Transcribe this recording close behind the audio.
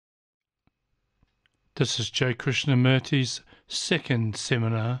This is J. Krishnamurti's second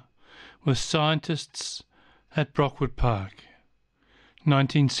seminar with scientists at Brockwood Park,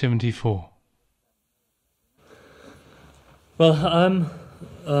 1974. Well,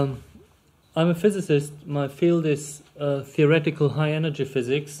 I'm a physicist. My field is theoretical high-energy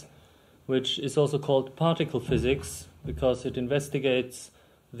physics, which is also called particle physics because it investigates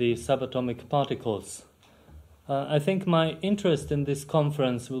the subatomic particles. I think my interest in this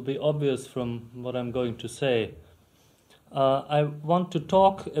conference will be obvious from what I'm going to say. I want to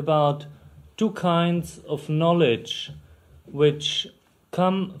talk about two kinds of knowledge which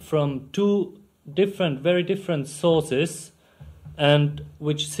come from two very different sources and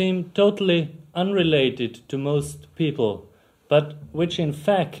which seem totally unrelated to most people, but which in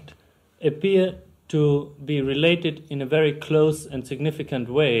fact appear to be related in a very close and significant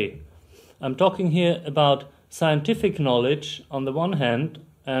way. I'm talking here about scientific knowledge on the one hand,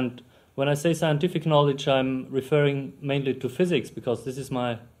 and when I say scientific knowledge, I'm referring mainly to physics because this is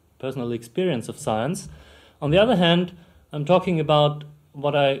my personal experience of science. On the other hand, I'm talking about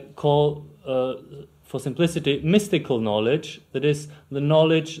what I call, for simplicity, mystical knowledge, that is, the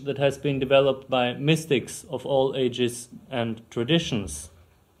knowledge that has been developed by mystics of all ages and traditions.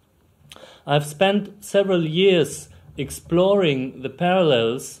 I've spent several years exploring the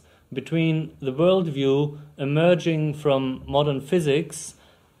parallels between the worldview emerging from modern physics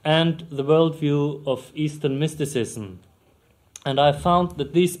and the worldview of Eastern mysticism. And I found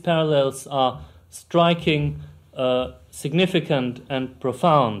that these parallels are striking, significant and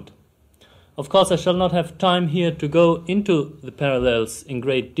profound. Of course, I shall not have time here to go into the parallels in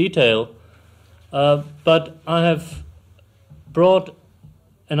great detail, but I have brought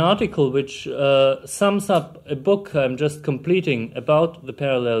an article which sums up a book I'm just completing about the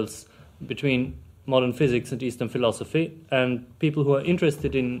parallels between modern physics and Eastern philosophy, and people who are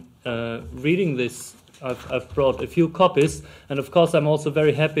interested in reading this, I've brought a few copies, and of course I'm also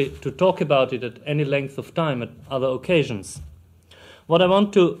very happy to talk about it at any length of time at other occasions. What I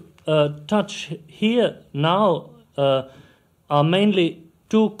want to touch here now are mainly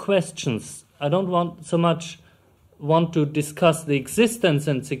two questions. I don't want so much to discuss the existence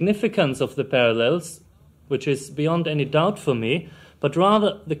and significance of the parallels, which is beyond any doubt for me, but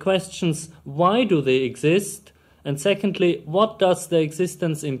rather the questions, why do they exist? And secondly, what does their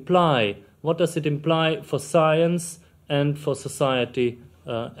existence imply? What does it imply for science and for society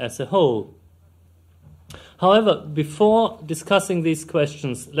as a whole? However, before discussing these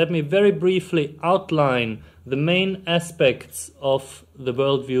questions, let me very briefly outline the main aspects of the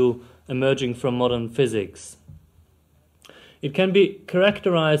worldview emerging from modern physics. It can be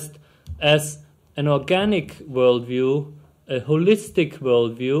characterized as an organic worldview, a holistic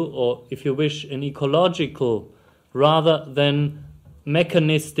worldview, or if you wish, an ecological, rather than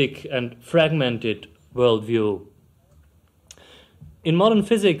mechanistic and fragmented worldview. In modern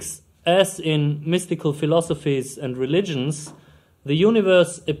physics, as in mystical philosophies and religions, the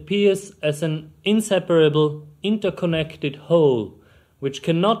universe appears as an inseparable, interconnected whole, which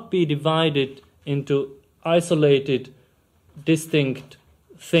cannot be divided into isolated, distinct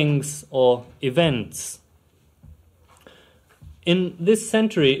things or events. In this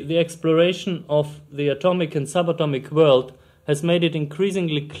century, the exploration of the atomic and subatomic world has made it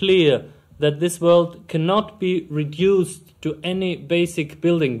increasingly clear that this world cannot be reduced to any basic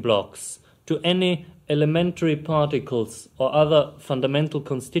building blocks, to any elementary particles or other fundamental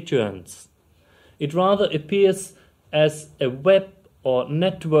constituents. It rather appears as a web or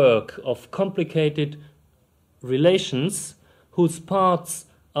network of complicated relations whose parts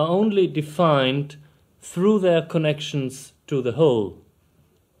are only defined through their connections to the whole.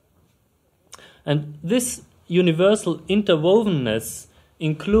 And this universal interwovenness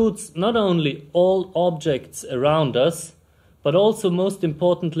includes not only all objects around us, but also, most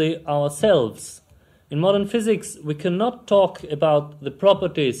importantly, ourselves. In modern physics, we cannot talk about the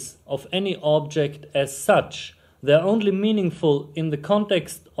properties of any object as such. They are only meaningful in the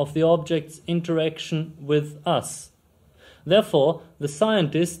context of the object's interaction with us. Therefore, the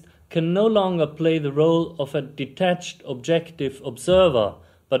scientist can no longer play the role of a detached, objective observer,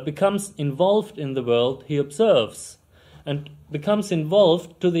 but becomes involved in the world he observes, and becomes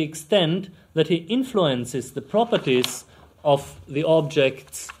involved to the extent that he influences the properties of the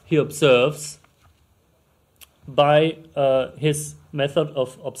objects he observes by his method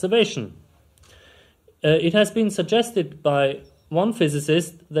of observation. It has been suggested by one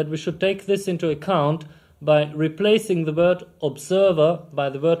physicist that we should take this into account by replacing the word observer by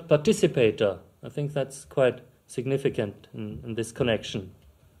the word participator. I think that's quite significant in this connection.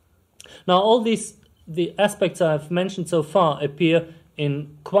 Now, all the aspects I've mentioned so far appear in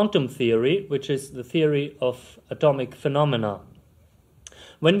quantum theory, which is the theory of atomic phenomena.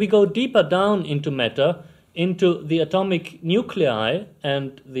 When we go deeper down into matter, into the atomic nuclei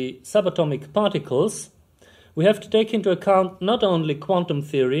and the subatomic particles, we have to take into account not only quantum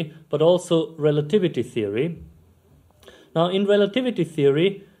theory, but also relativity theory. Now, in relativity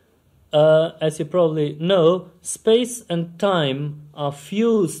theory, as you probably know, space and time are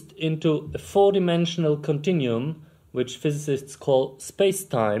fused into a four-dimensional continuum, which physicists call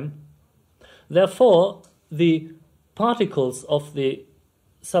space-time. Therefore, the particles of the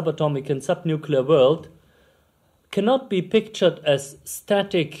subatomic and subnuclear world cannot be pictured as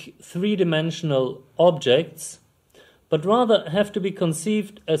static three-dimensional objects, but rather have to be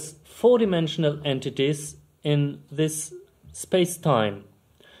conceived as four-dimensional entities in this space-time.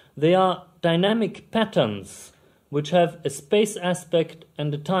 They are dynamic patterns which have a space aspect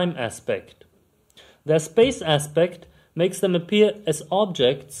and a time aspect. Their space aspect makes them appear as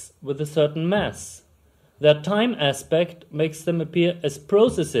objects with a certain mass. Their time aspect makes them appear as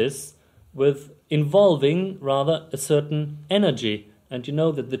processes with involving rather a certain energy, and you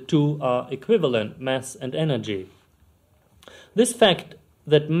know that the two are equivalent, mass and energy. This fact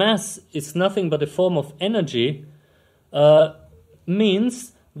that mass is nothing but a form of energy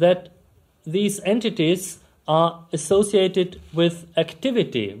means that these entities are associated with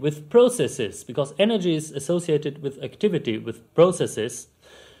activity, with processes, because energy is associated with activity, with processes,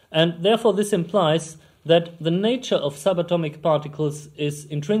 and therefore this implies that the nature of subatomic particles is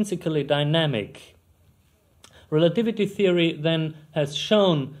intrinsically dynamic. Relativity theory then has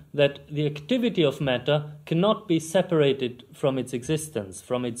shown that the activity of matter cannot be separated from its existence,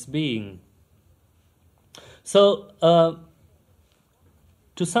 from its being. So,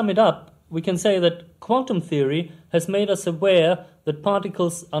 to sum it up, we can say that quantum theory has made us aware that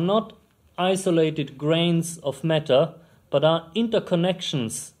particles are not isolated grains of matter, but are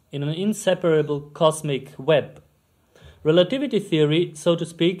interconnections in an inseparable cosmic web. Relativity theory, so to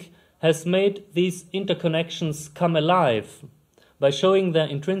speak, has made these interconnections come alive by showing their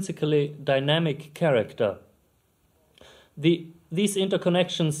intrinsically dynamic character. These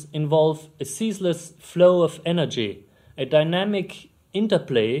interconnections involve a ceaseless flow of energy, a dynamic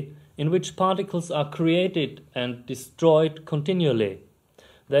interplay in which particles are created and destroyed continually.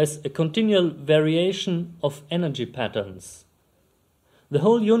 There's a continual variation of energy patterns. The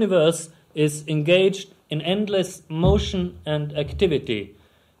whole universe is engaged in endless motion and activity,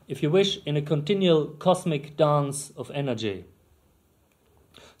 if you wish, in a continual cosmic dance of energy.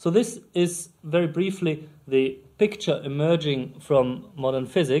 So this is very briefly the picture emerging from modern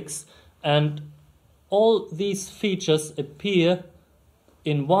physics, and all these features appear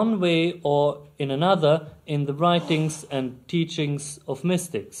in one way or in another in the writings and teachings of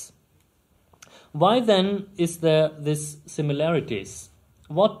mystics. Why then is there this similarities?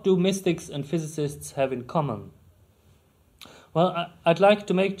 What do mystics and physicists have in common? Well, I'd like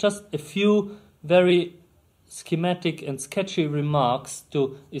to make just a few very schematic and sketchy remarks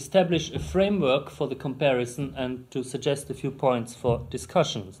to establish a framework for the comparison and to suggest a few points for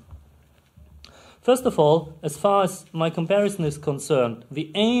discussions. First of all, as far as my comparison is concerned,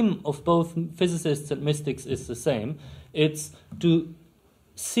 the aim of both physicists and mystics is the same. It's to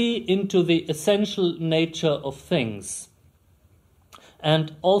see into the essential nature of things.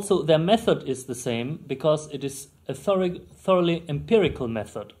 And also their method is the same because it is a thoroughly empirical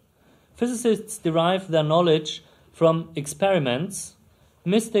method. Physicists derive their knowledge from experiments,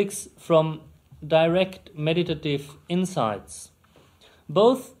 mystics from direct meditative insights.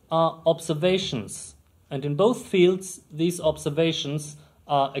 Both are observations, and in both fields these observations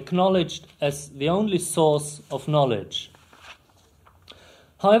are acknowledged as the only source of knowledge.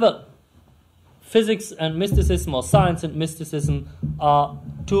 However, physics and mysticism, or science and mysticism, are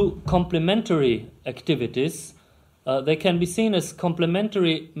two complementary activities. They can be seen as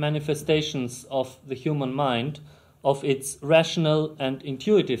complementary manifestations of the human mind, of its rational and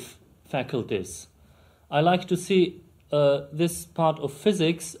intuitive faculties. I like to see this part of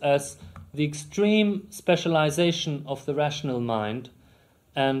physics as the extreme specialization of the rational mind,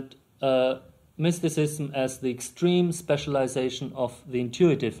 and mysticism as the extreme specialization of the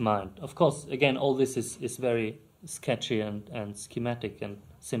intuitive mind. Of course, again, all this is very sketchy and schematic and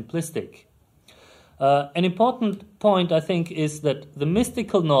simplistic. An important point, I think, is that the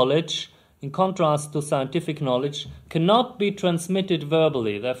mystical knowledge, in contrast to scientific knowledge, cannot be transmitted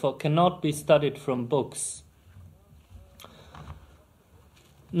verbally, therefore cannot be studied from books.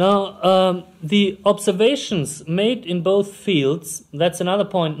 Now, the observations made in both fields, that's another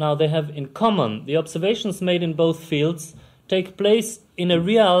point now they have in common. The observations made in both fields take place in a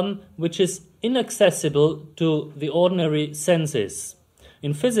realm which is inaccessible to the ordinary senses.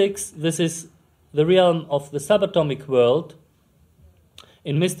 In physics, this is the realm of the subatomic world.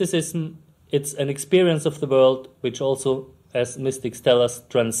 In mysticism, it's an experience of the world which also, as mystics tell us,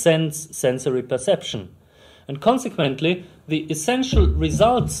 transcends sensory perception. And consequently, the essential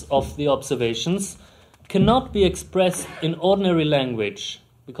results of the observations cannot be expressed in ordinary language,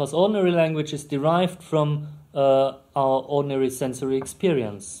 because ordinary language is derived from our ordinary sensory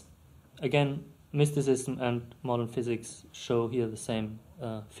experience. Again, mysticism and modern physics show here the same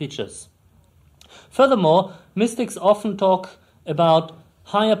features. Furthermore, mystics often talk about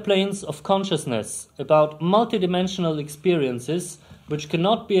higher planes of consciousness, about multidimensional experiences which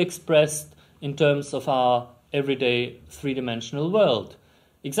cannot be expressed in terms of our everyday three-dimensional world.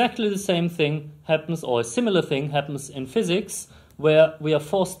 Exactly the same thing happens, or a similar thing happens in physics, where we are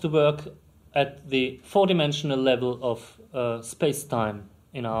forced to work at the four-dimensional level of space-time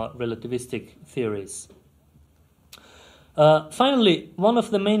in our relativistic theories. Finally, one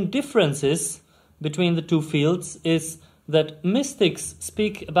of the main differences between the two fields is that mystics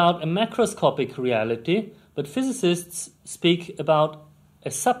speak about a macroscopic reality, but physicists speak about a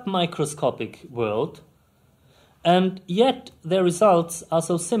submicroscopic world, and yet their results are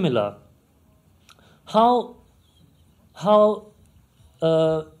so similar. What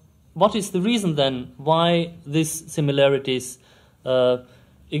is the reason then why these similarities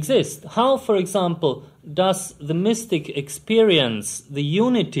exist? How, for example, does the mystic experience the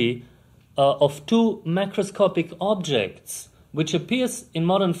unity of two macroscopic objects, which appears in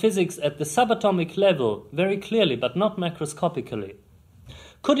modern physics at the subatomic level very clearly, but not macroscopically?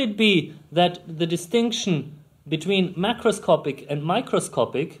 Could it be that the distinction between macroscopic and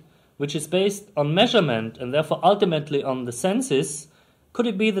microscopic, which is based on measurement and therefore ultimately on the senses, could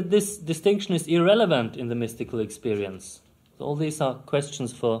it be that this distinction is irrelevant in the mystical experience? So all these are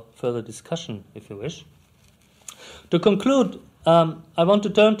questions for further discussion, if you wish. To conclude, I want to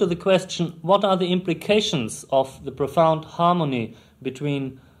turn to the question, what are the implications of the profound harmony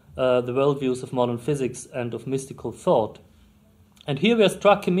between the worldviews of modern physics and of mystical thought? And here we are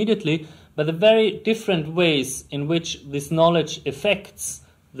struck immediately by the very different ways in which this knowledge affects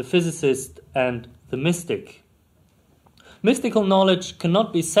the physicist and the mystic. Mystical knowledge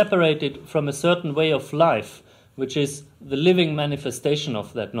cannot be separated from a certain way of life, which is the living manifestation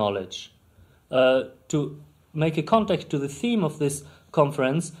of that knowledge. To make a contact to the theme of this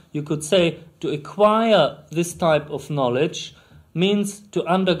conference, you could say to acquire this type of knowledge means to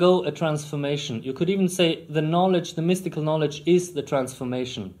undergo a transformation. You could even say the knowledge, the mystical knowledge, is the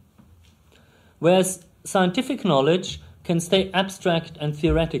transformation. Whereas scientific knowledge can stay abstract and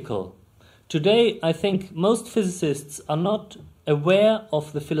theoretical. Today, I think most physicists are not aware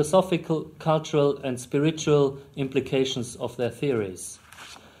of the philosophical, cultural, and spiritual implications of their theories.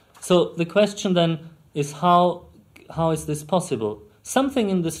 So the question then is how is this possible? Something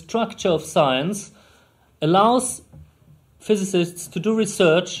in the structure of science allows physicists to do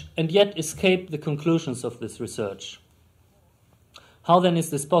research and yet escape the conclusions of this research. How then is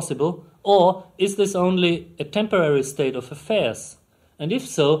this possible? Or is this only a temporary state of affairs? And if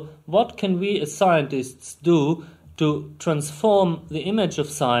so, what can we as scientists do to transform the image of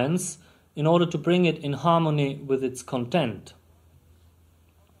science in order to bring it in harmony with its content?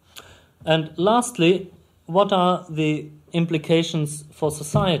 And lastly, what are the implications for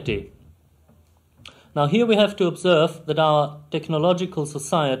society? Now here we have to observe that our technological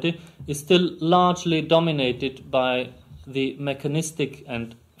society is still largely dominated by the mechanistic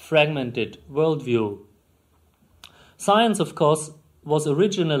and fragmented worldview. Science, of course, was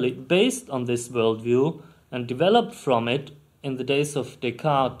originally based on this worldview and developed from it in the days of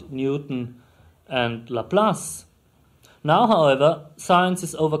Descartes, Newton, and Laplace. Now, however, science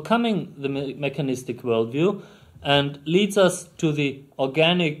is overcoming the mechanistic worldview and leads us to the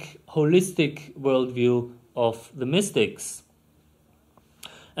organic, holistic worldview of the mystics.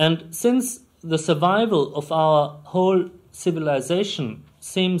 And since the survival of our whole civilization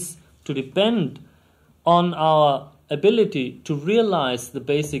seems to depend on our ability to realize the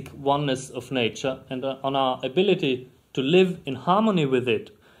basic oneness of nature and on our ability to live in harmony with it,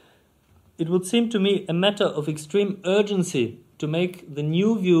 it would seem to me a matter of extreme urgency to make the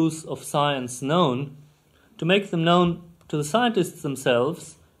new views of science known, to make them known to the scientists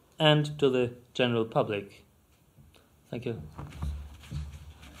themselves and to the general public. Thank you.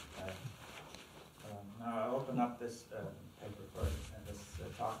 Now I open up this paper for this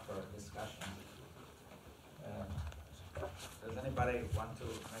talk for discussion. Does anybody want to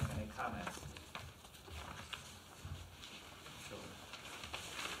make any comments?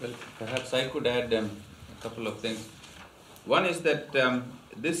 Well, perhaps I could add a couple of things. One is that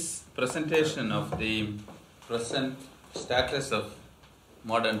this presentation of the present status of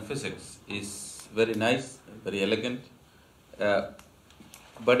modern physics is very nice, very elegant,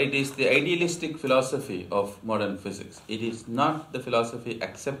 but it is the idealistic philosophy of modern physics. It is not the philosophy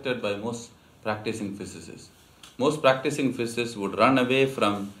accepted by most practicing physicists. Most practicing physicists would run away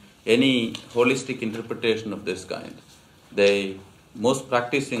from any holistic interpretation of this kind. Most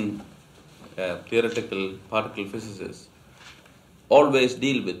practicing theoretical particle physicists always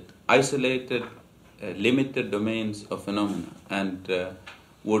deal with isolated, limited domains of phenomena and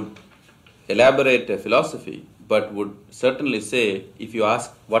would elaborate a philosophy, but would certainly say, if you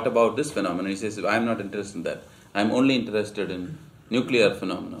ask, what about this phenomenon? He says, I'm not interested in that. I'm only interested in nuclear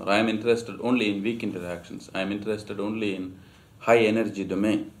phenomena, or I'm interested only in weak interactions. I'm interested only in high energy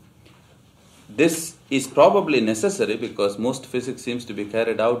domain. This is probably necessary because most physics seems to be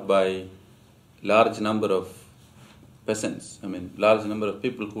carried out by large number of peasants. Large number of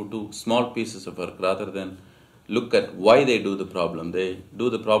people who do small pieces of work rather than look at why they do the problem. They do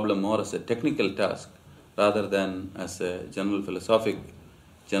the problem more as a technical task rather than as a general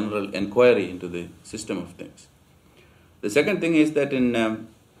inquiry into the system of things. The second thing is that in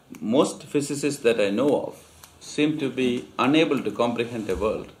most physicists that I know of seem to be unable to comprehend a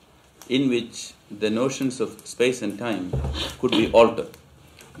world in which the notions of space and time could be altered.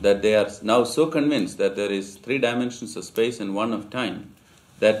 That they are now so convinced that there is 3 dimensions of space and 1 of time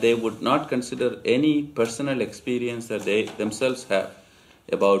that they would not consider any personal experience that they themselves have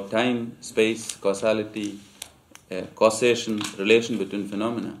about time, space, causality, causation, relation between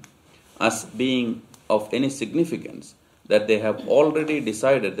phenomena as being of any significance, that they have already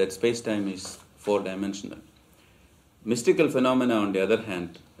decided that space-time is 4-dimensional. Mystical phenomena, on the other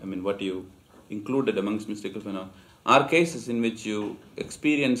hand, what you included amongst mystical phenomena, are cases in which you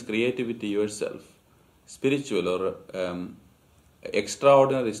experience creativity yourself, spiritual or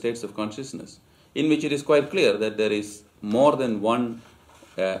extraordinary states of consciousness, in which it is quite clear that there is more than one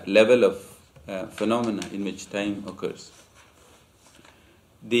level of phenomena in which time occurs.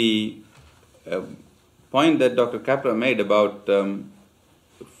 The point that Dr. Capra made about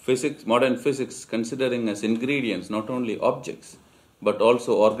modern physics considering as ingredients not only objects but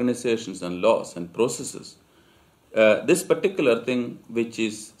also organizations and laws and processes. This particular thing, which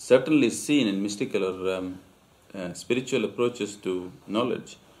is certainly seen in mystical or spiritual approaches to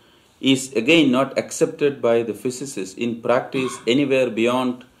knowledge, is again not accepted by the physicist in practice anywhere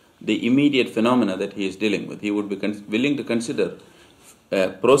beyond the immediate phenomena that he is dealing with. He would be willing to consider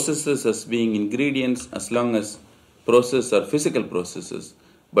processes as being ingredients as long as processes are physical processes,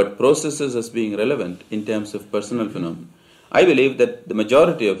 but processes as being relevant in terms of personal phenomena. I believe that the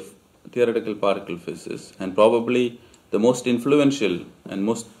majority of theoretical particle physicists, and probably the most influential and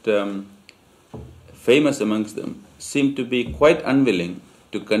most famous amongst them, seem to be quite unwilling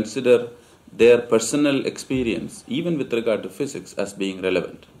to consider their personal experience, even with regard to physics, as being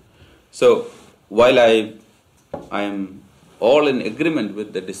relevant. So, while I am all in agreement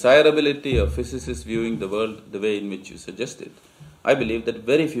with the desirability of physicists viewing the world the way in which you suggested, I believe that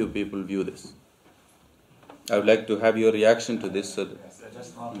very few people view this. I would like to have your reaction to this. Yes, I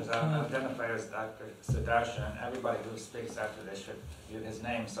just want to identify as Dr. Sudarshan. Everybody who speaks after this should use his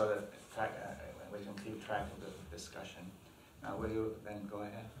name so that we can keep track of the discussion. Now, will you then go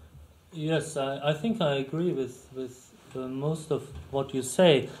ahead? Yes, I think I agree with most of what you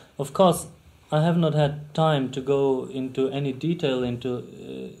say. Of course, I have not had time to go into any detail into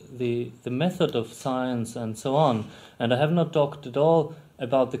the method of science and so on, and I have not talked at all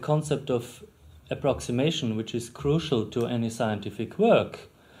about the concept of approximation, which is crucial to any scientific work.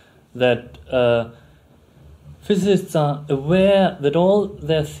 That physicists are aware that all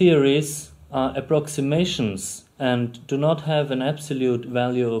their theories are approximations and do not have an absolute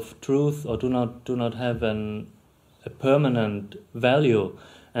value of truth, or do not have a permanent value,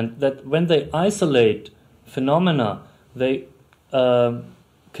 and that when they isolate phenomena, they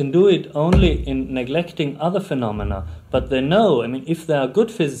can do it only in neglecting other phenomena. But they know, if they are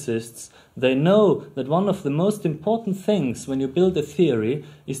good physicists, they know that one of the most important things when you build a theory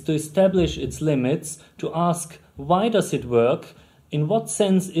is to establish its limits, to ask why does it work, in what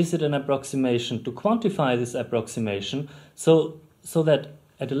sense is it an approximation, to quantify this approximation, so that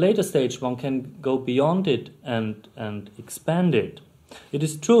at a later stage one can go beyond it and expand it. It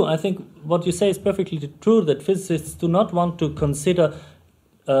is true, I think what you say is perfectly true, that physicists do not want to consider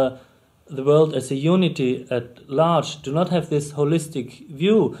the world as a unity at large, do not have this holistic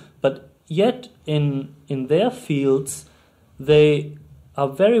view, but yet in their fields they are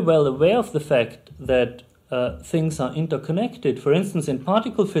very well aware of the fact that things are interconnected. For instance, in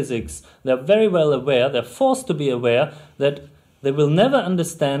particle physics, they're very well aware, they're forced to be aware that they will never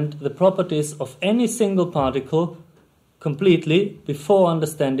understand the properties of any single particle completely before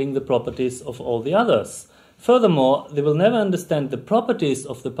understanding the properties of all the others. Furthermore, they will never understand the properties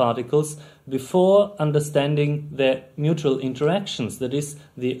of the particles before understanding their mutual interactions, that is,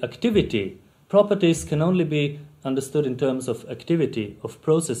 the activity. Properties can only be understood in terms of activity, of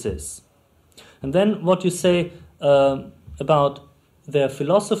processes. And then what you say about their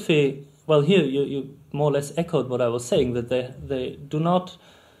philosophy, well, here you more or less echoed what I was saying, that they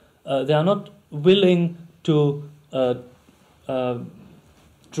are not willing to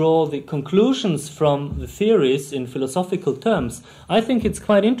draw the conclusions from the theories in philosophical terms. I think it's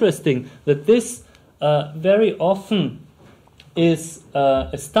quite interesting that this very often is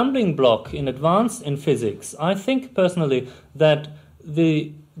a stumbling block in advance in physics. I think personally that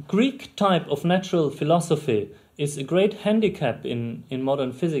the Greek type of natural philosophy is a great handicap in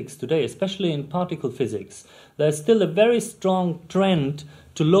modern physics today, especially in particle physics. There's still a very strong trend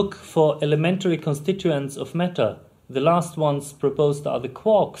to look for elementary constituents of matter. The last ones proposed are the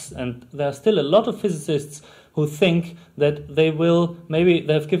quarks, and there are still a lot of physicists who think that they will, maybe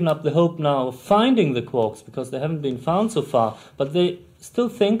they've given up the hope now of finding the quarks because they haven't been found so far, but they still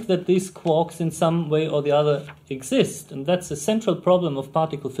think that these quarks in some way or the other exist, and that's a central problem of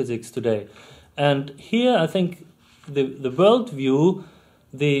particle physics today. And here I think the worldview,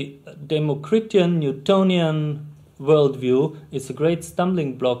 the Democritian, Newtonian worldview, is a great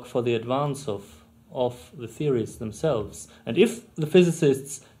stumbling block for the advance of the theories themselves. And if the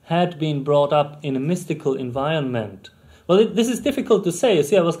physicists had been brought up in a mystical environment, well, this is difficult to say. You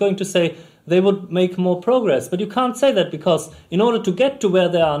see, I was going to say they would make more progress, but you can't say that because in order to get to where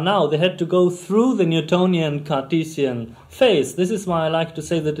they are now, they had to go through the Newtonian Cartesian phase. This is why I like to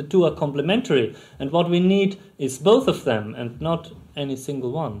say that the two are complementary, and what we need is both of them and not any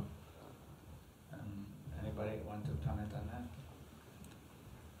single one. Anybody want to comment on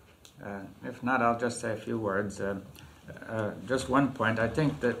that? If not, I'll just say a few words. Just one point. I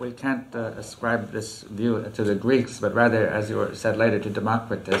think that we can't ascribe this view to the Greeks, but rather, as you said later, to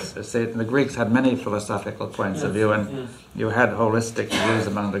Democritus. Say the Greeks had many philosophical points of view, and you had holistic views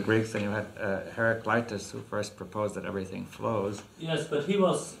among the Greeks, and you had Heraclitus, who first proposed that everything flows. Yes, but he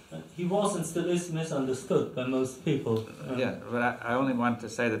was and still is misunderstood by most people. Yeah, but I only want to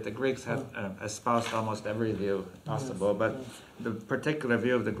say that the Greeks had espoused almost every view possible, but the particular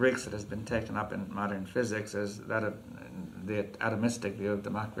view of the Greeks that has been taken up in modern physics is that of the atomistic view of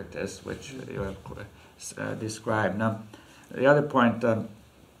Democritus, which you have described. Now, the other point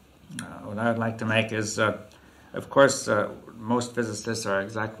what I would like to make is, of course, most physicists are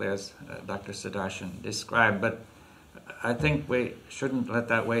exactly as Dr. Sudarshan described, but I think we shouldn't let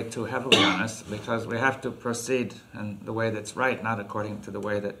that weigh too heavily on us, because we have to proceed in the way that's right, not according to the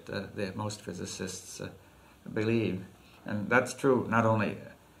way that most physicists believe. And that's true not only,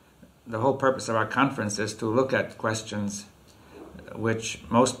 the whole purpose of our conference is to look at questions which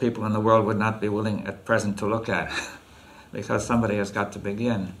most people in the world would not be willing at present to look at, because somebody has got to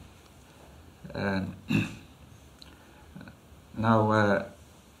begin. Now,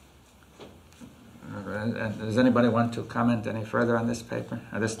 does anybody want to comment any further on this paper,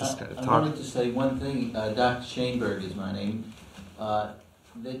 or this talk? I wanted to say one thing. Dr. Shainberg is my name.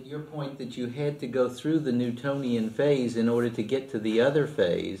 That your point that you had to go through the Newtonian phase in order to get to the other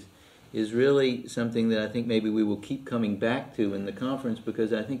phase is really something that I think maybe we will keep coming back to in the conference,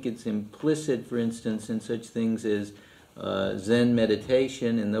 because I think it's implicit, for instance, in such things as Zen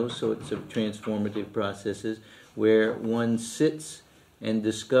meditation and those sorts of transformative processes where one sits and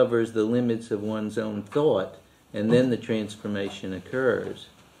discovers the limits of one's own thought, and then the transformation occurs.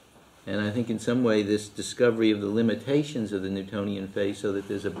 And I think in some way this discovery of the limitations of the Newtonian phase so that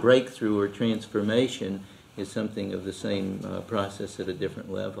there's a breakthrough or transformation is something of the same process at a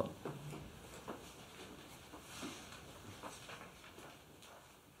different level.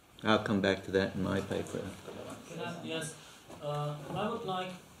 I'll come back to that in my paper. Yes, I would like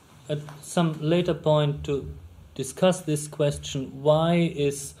at some later point to discuss this question: why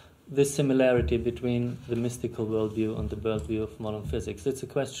is this similarity between the mystical worldview and the worldview of modern physics? It's a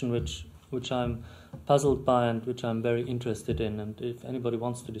question which I'm puzzled by and which I'm very interested in, and if anybody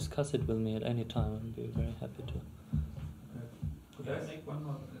wants to discuss it with me at any time, I'd be very happy to. Could I make one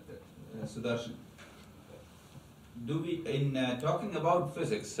more? Sudarshan, do we, in talking about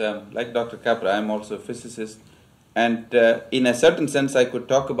physics, like Dr. Capra, I'm also a physicist, and in a certain sense I could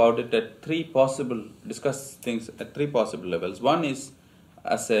talk about it at discuss things at three possible levels. One is,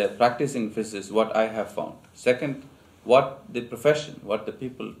 as a practicing physicist, what I have found. Second, what the profession, what the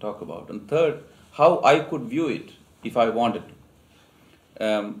people talk about. And third, how I could view it if I wanted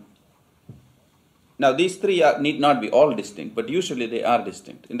to. Now, these three need not be all distinct, but usually they are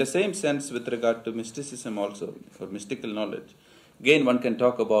distinct. In the same sense, with regard to mysticism also, or mystical knowledge, again, one can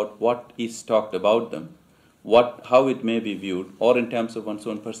talk about what is talked about them, how it may be viewed, or in terms of one's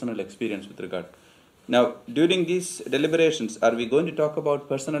own personal experience with regard. Now, during these deliberations, are we going to talk about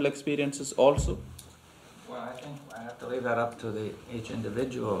personal experiences also? Well, I think I have to leave that up to each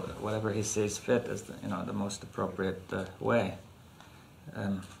individual, whatever he sees fit as the most appropriate way.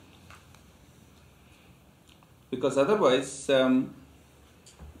 Because otherwise,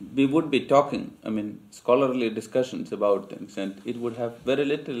 we would be talking, scholarly discussions about things, and it would have very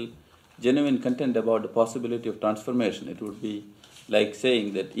little genuine content about the possibility of transformation. It would be like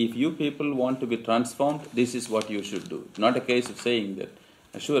saying that if you people want to be transformed, this is what you should do. Not a case of saying that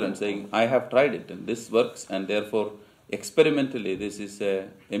assurance, saying, I have tried it and this works, and therefore experimentally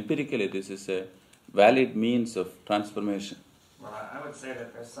empirically this is a valid means of transformation. Well, I would say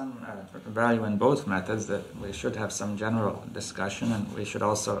that there's some value in both methods, that we should have some general discussion, and we should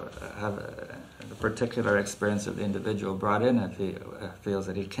also have the particular experience of the individual brought in if he feels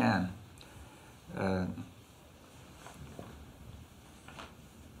that he can.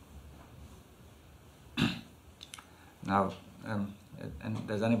 Now, and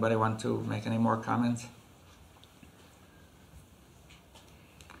does anybody want to make any more comments?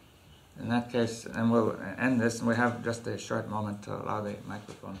 In that case, and we'll end this, and we have just a short moment to allow the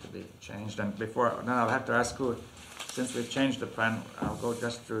microphone to be changed. And then I'll have to ask who, since we've changed the plan, I'll go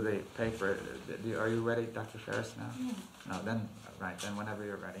just through the paper. Are you ready, Dr. Ferris, now? No, then whenever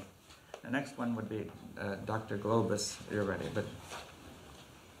you're ready. The next one would be Dr. Globus. You're ready, but...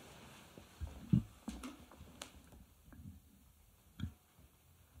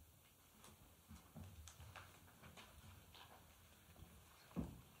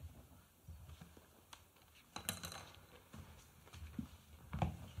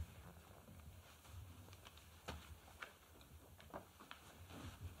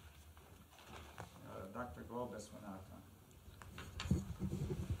 Dr. Globus went out.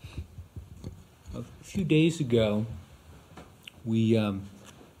 A few days ago, we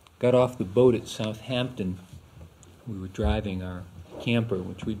got off the boat at Southampton. We were driving our camper,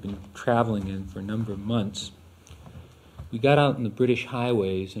 which we'd been traveling in for a number of months. We got out in the British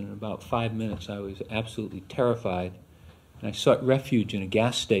highways, and in about 5 minutes I was absolutely terrified, and I sought refuge in a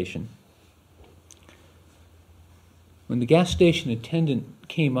gas station. When the gas station attendant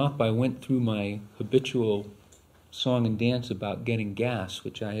came up, I went through my habitual song and dance about getting gas,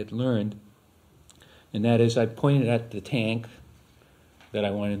 which I had learned, and that is I pointed at the tank that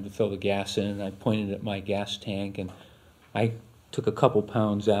I wanted to fill the gas in, and I pointed at my gas tank, and I took a couple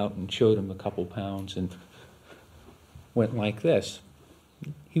pounds out and showed him a couple pounds and went like this.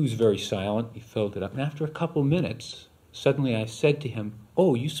 He was very silent. He filled it up, and after a couple minutes, suddenly I said to him,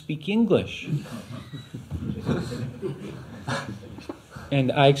 "Oh, you speak English." And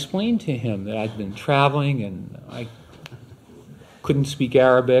I explained to him that I'd been traveling and I couldn't speak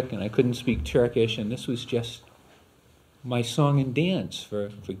Arabic and I couldn't speak Turkish, and this was just my song and dance for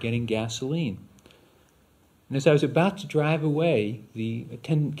getting gasoline. And as I was about to drive away, the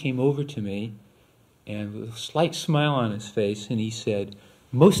attendant came over to me and with a slight smile on his face, and he said,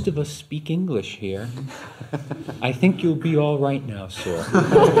 "Most of us speak English here. I think you'll be all right now, sir."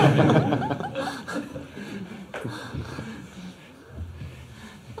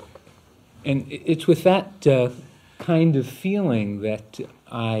 And it's with that kind of feeling that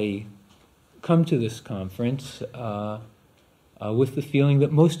I come to this conference with the feeling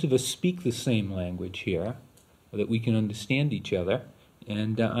that most of us speak the same language here, that we can understand each other,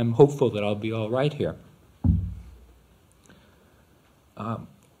 and I'm hopeful that I'll be all right here.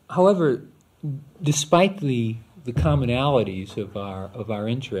 However, despite the commonalities of our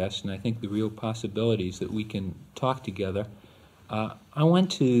interests, and I think the real possibilities that we can talk together, I want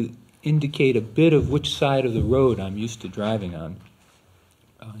to indicate a bit of which side of the road I'm used to driving on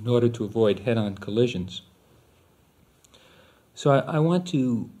in order to avoid head-on collisions. So I want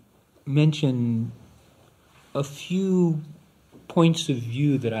to mention a few points of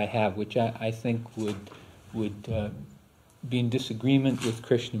view that I have, which I think would be in disagreement with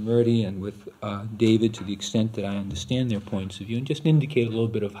Krishnamurti and with David to the extent that I understand their points of view, and just indicate a little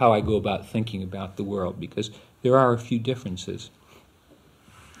bit of how I go about thinking about the world, because there are a few differences.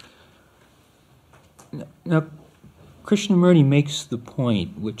 Now, Krishnamurti makes the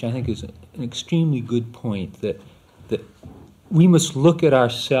point, which I think is an extremely good point, that we must look at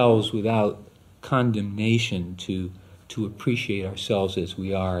ourselves without condemnation to appreciate ourselves as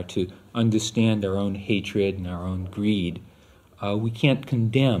we are, to understand our own hatred and our own greed. We can't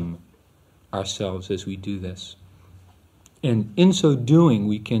condemn ourselves as we do this. And in so doing,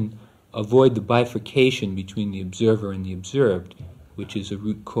 we can avoid the bifurcation between the observer and the observed, which is a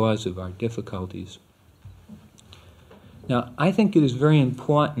root cause of our difficulties. Now, I think it is very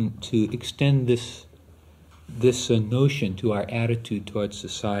important to extend this notion to our attitude towards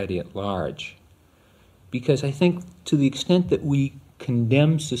society at large, because I think to the extent that we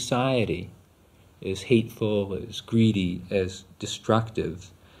condemn society as hateful, as greedy, as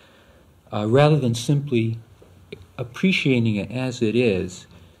destructive, rather than simply appreciating it as it is,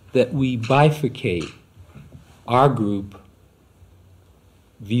 that we bifurcate our group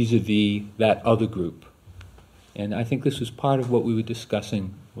vis-a-vis that other group. And I think this was part of what we were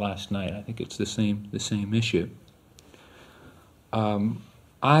discussing last night. I think it's the same issue.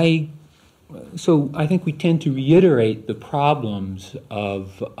 So I think we tend to reiterate the problems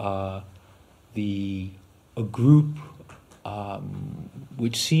of a group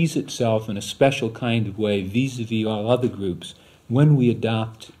which sees itself in a special kind of way vis-a-vis all other groups when we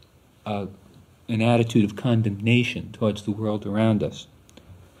adopt an attitude of condemnation towards the world around us.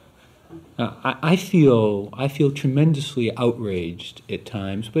 I feel tremendously outraged at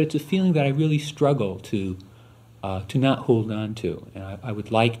times, but it's a feeling that I really struggle to not hold on to, and I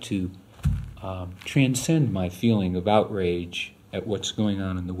would like to transcend my feeling of outrage at what's going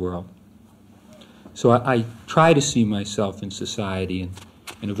on in the world. So I try to see myself in society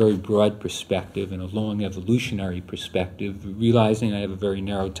in a very broad perspective, in a long evolutionary perspective, realizing I have a very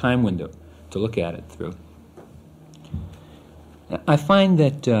narrow time window to look at it through. I find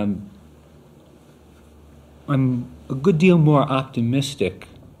that I'm a good deal more optimistic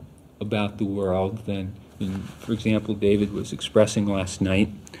about the world than, for example, David was expressing last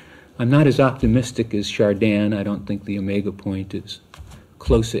night. I'm not as optimistic as Chardin. I don't think the omega point is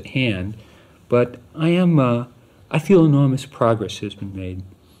close at hand, but I feel enormous progress has been made.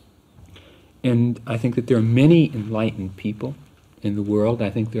 And I think that there are many enlightened people in the world. I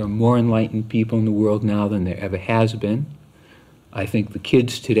think there are more enlightened people in the world now than there ever has been. I think the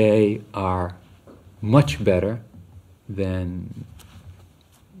kids today are much better than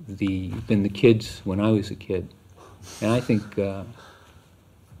the kids when I was a kid. And I think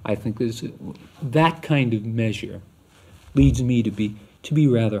there's that kind of measure leads me to be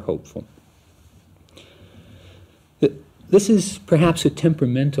rather hopeful. This is perhaps a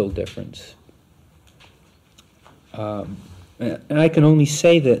temperamental difference. And I can only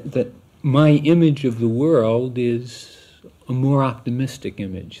say that my image of the world is a more optimistic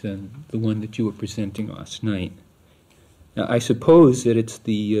image than the one that you were presenting last night. Now, I suppose that it's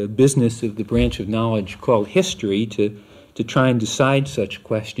the business of the branch of knowledge called history to try and decide such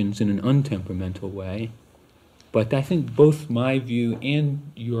questions in an untemperamental way. But I think both my view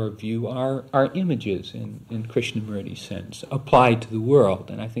and your view are images in Krishnamurti's sense, applied to the world.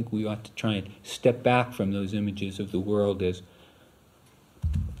 And I think we ought to try and step back from those images of the world as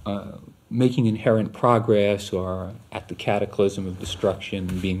making inherent progress or at the cataclysm of destruction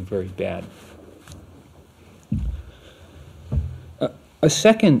and being very bad. A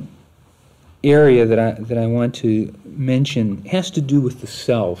second area that I want to mention has to do with the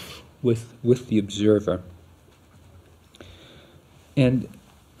self, with the observer. And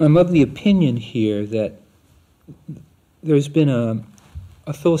I'm of the opinion here that there's been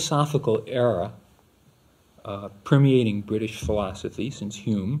a philosophical era permeating British philosophy since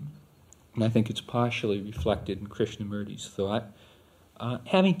Hume, and I think it's partially reflected in Krishnamurti's thought,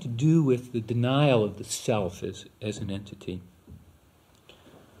 having to do with the denial of the self as an entity.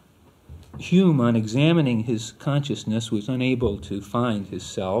 Hume, on examining his consciousness, was unable to find his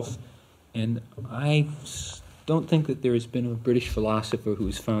self, and I don't think that there has been a British philosopher who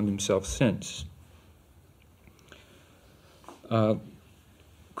has found himself since.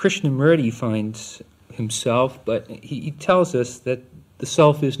 Krishnamurti finds himself, but he tells us that the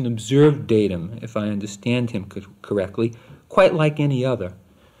self is an observed datum, if I understand him correctly, quite like any other,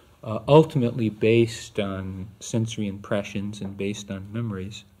 ultimately based on sensory impressions and based on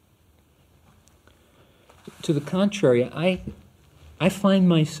memories. To the contrary, I find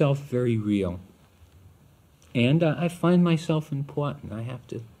myself very real. And I find myself important. I have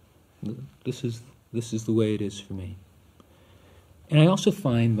to. This is the way it is for me. And I also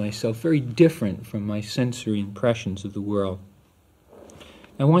find myself very different from my sensory impressions of the world.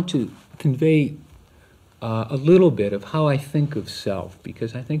 I want to convey a little bit of how I think of self,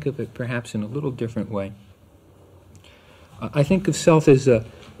 because I think of it perhaps in a little different way. I think of self as a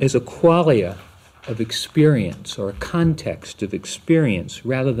qualia of experience, or a context of experience,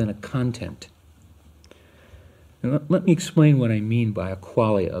 rather than a content. And let me explain what I mean by a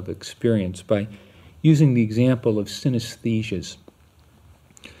qualia of experience by using the example of synesthesias.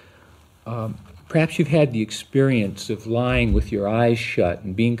 Perhaps you've had the experience of lying with your eyes shut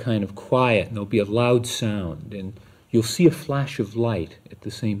and being kind of quiet, and there'll be a loud sound, and you'll see a flash of light at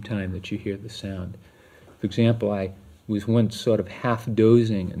the same time that you hear the sound. For example, I was once sort of half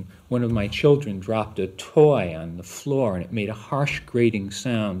dozing, and one of my children dropped a toy on the floor, and it made a harsh grating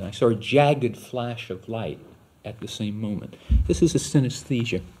sound. I saw a jagged flash of light at the same moment. This is a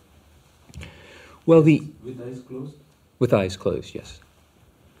synesthesia. Well, With eyes closed? With eyes closed, yes.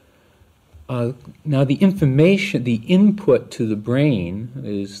 Now the information, the input to the brain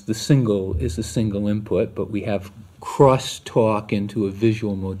is a single input, but we have cross-talk into a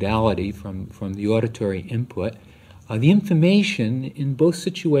visual modality from the auditory input. The information in both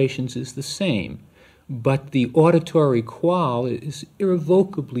situations is the same, but the auditory qual is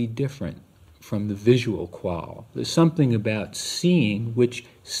irrevocably different from the visual qual. There's something about seeing which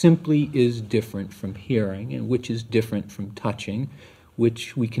simply is different from hearing, and which is different from touching,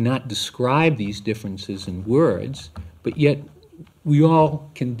 which we cannot describe these differences in words, but yet we all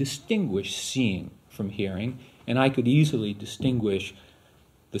can distinguish seeing from hearing, and I could easily distinguish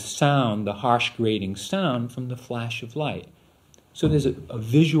the sound, the harsh grating sound, from the flash of light. So there's a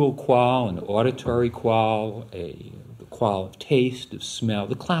visual qual, an auditory qual, the qual of taste, of smell,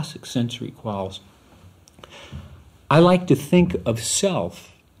 the classic sensory quals. I like to think of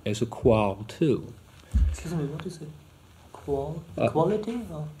self as a qual too. Excuse me, what is it? Quality?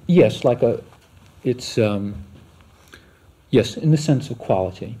 Or? Yes, yes, in the sense of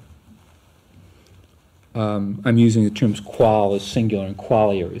quality. I'm using the terms qual as singular and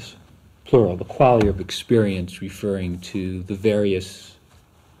qualia as plural. The qualia of experience referring to the various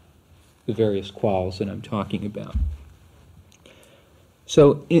quals that I'm talking about.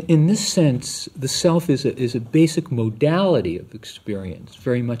 So in this sense, the self is a basic modality of experience,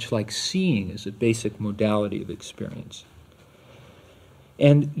 very much like seeing is a basic modality of experience.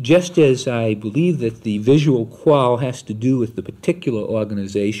 And just as I believe that the visual qual has to do with the particular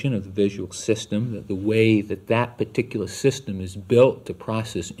organization of the visual system, that the way that that particular system is built to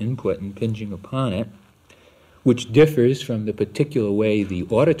process input impinging upon it, which differs from the particular way the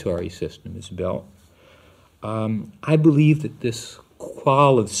auditory system is built, I believe that this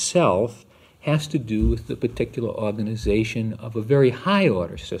qual of self has to do with the particular organization of a very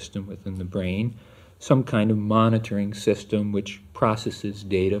high-order system within the brain, some kind of monitoring system which processes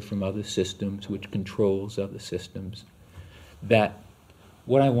data from other systems, which controls other systems. That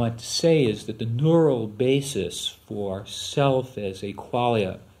what I want to say is that the neural basis for self as a qual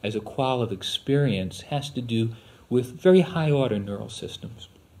of experience has to do with very high-order neural systems.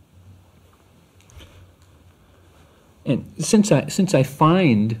 And since I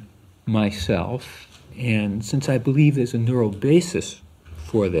find myself, and since I believe there's a neural basis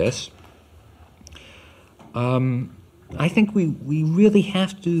for this, I think we really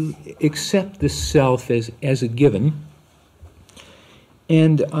have to accept this self as a given.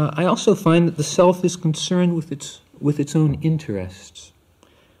 And I also find that the self is concerned with its own interests.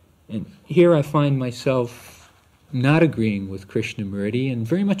 And here I find myself not agreeing with Krishnamurti and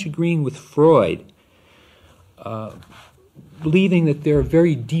very much agreeing with Freud, believing that there are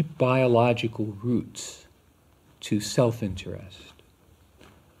very deep biological roots to self-interest.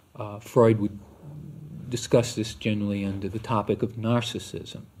 Freud would discuss this generally under the topic of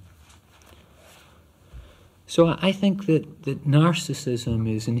narcissism. So I think that narcissism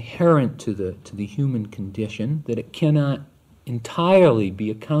is inherent to the human condition, that it cannot entirely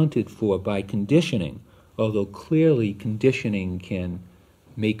be accounted for by conditioning, although clearly conditioning can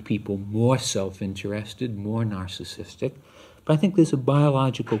make people more self-interested, more narcissistic. But I think there's a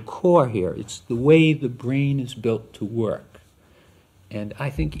biological core here. It's the way the brain is built to work. And I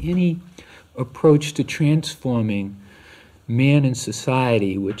think any approach to transforming man and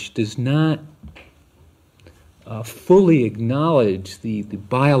society which does not fully acknowledge the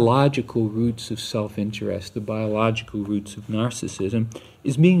biological roots of self-interest, the biological roots of narcissism,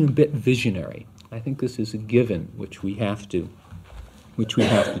 is being a bit visionary. I think this is a given which we have to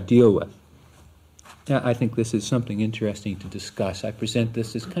deal with. Now, I think this is something interesting to discuss. I present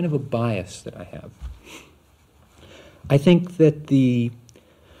this as kind of a bias that I have. I think that the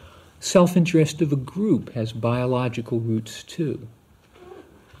self-interest of a group has biological roots too.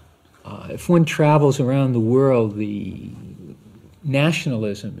 If one travels around the world, the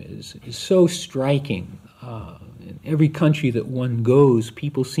nationalism is so striking. In every country that one goes,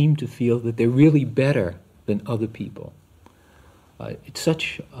 people seem to feel that they're really better than other people. It's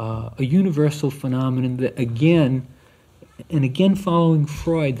such a universal phenomenon that again following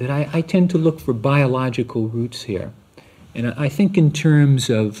Freud, that I tend to look for biological roots here. And I think in terms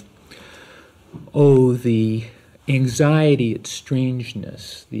of, the anxiety at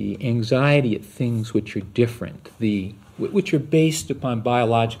strangeness, the anxiety at things which are different, which are based upon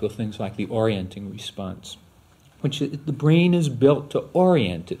biological things like the orienting response, which the brain is built to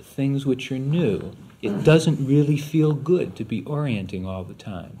orient at things which are new. It doesn't really feel good to be orienting all the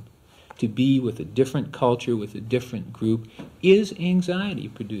time. To be with a different culture, with a different group, is anxiety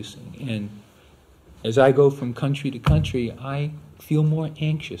producing. And as I go from country to country, I feel more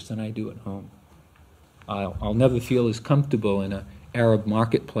anxious than I do at home. I'll never feel as comfortable in an Arab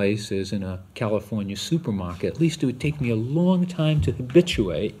marketplace as in a California supermarket. At least it would take me a long time to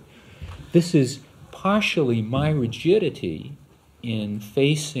habituate. This is partially my rigidity in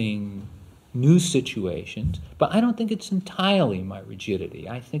facing new situations, but I don't think it's entirely my rigidity.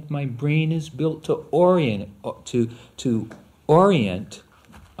 I think my brain is built to orient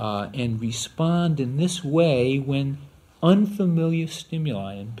and respond in this way when unfamiliar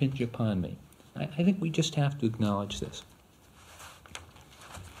stimuli impinge upon me. I think we just have to acknowledge this.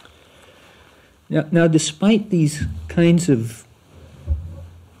 Now, despite these kinds of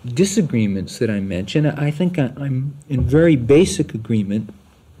disagreements that I mentioned, I think I'm in very basic agreement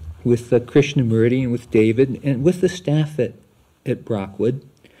with Krishnamurti and with David and with the staff at Brockwood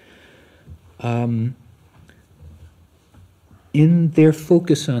in their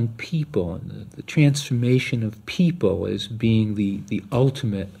focus on people and the transformation of people as being the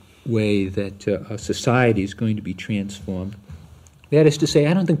ultimate way that a society is going to be transformed. That is to say,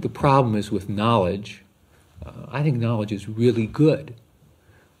 I don't think the problem is with knowledge. I think knowledge is really good.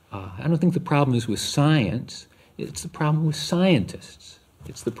 I don't think the problem is with science. It's the problem with scientists.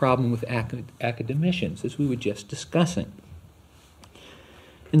 It's the problem with academicians, as we were just discussing.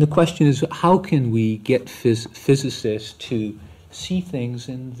 And the question is, how can we get physicists to see things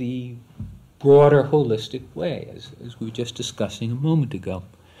in the broader, holistic way, as we were just discussing a moment ago?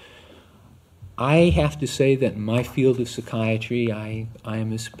 I have to say that in my field of psychiatry, I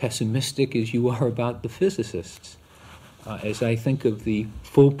am as pessimistic as you are about the physicists. As I think of the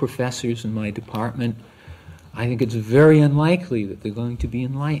full professors in my department, I think it's very unlikely that they're going to be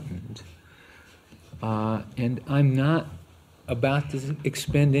enlightened. And I'm not about to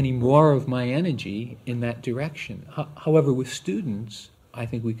expend any more of my energy in that direction. However, with students, I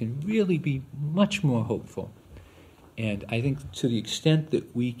think we can really be much more hopeful. And I think to the extent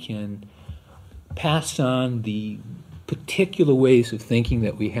that we can pass on the particular ways of thinking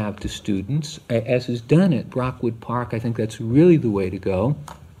that we have to students, as is done at Brockwood Park, I think that's really the way to go.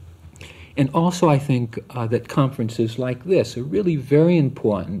 And also I think that conferences like this are really very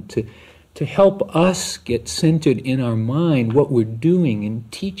important to help us get centered in our mind what we're doing in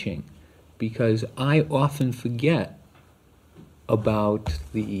teaching, because I often forget about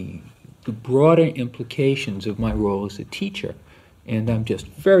the broader implications of my role as a teacher. And I'm just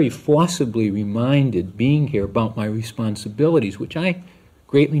very forcibly reminded, being here, about my responsibilities, which I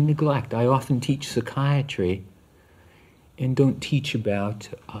greatly neglect. I often teach psychiatry and don't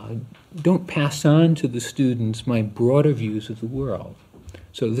pass on to the students my broader views of the world.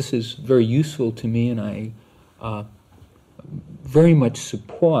 So this is very useful to me, and I very much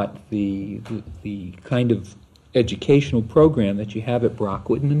support the kind of educational program that you have at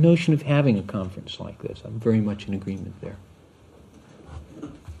Brockwood and the notion of having a conference like this. I'm very much in agreement there.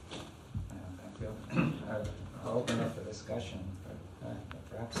 I'll open up the discussion.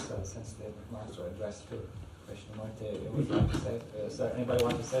 Perhaps since the remarks were addressed to Krishnamurti, would you like to say? Does anybody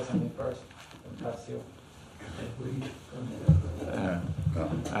want to say something first? Perhaps you.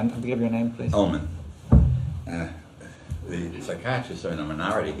 And give your name, please. Ullman. The psychiatrists are in a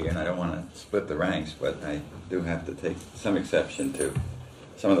minority here, and I don't want to split the ranks, but I do have to take some exception to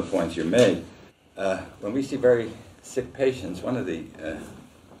some of the points you made. When we see very sick patients, one of the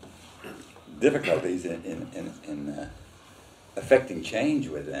difficulties in affecting change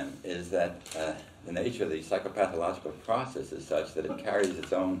with them is that the nature of the psychopathological process is such that it carries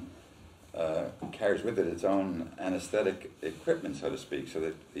with it its own anesthetic equipment, so to speak. So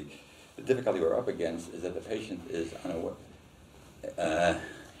that the difficulty we're up against is that the patient is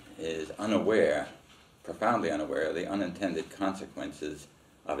unaware, profoundly unaware of the unintended consequences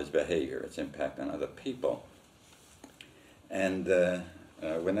of his behavior, its impact on other people. And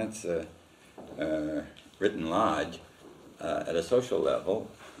when that's written large at a social level,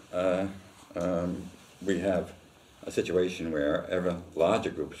 we have a situation where ever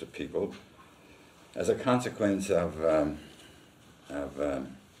larger groups of people, as a consequence of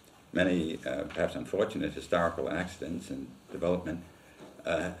many perhaps unfortunate historical accidents and development,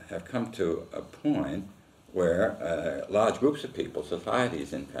 have come to a point where large groups of people,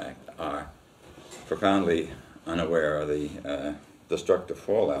 societies in fact, are profoundly unaware of the destructive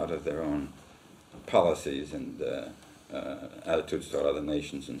fallout of their own policies and attitudes toward other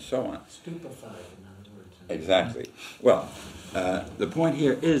nations and so on. Stupefied, in other words. Exactly. Well, the point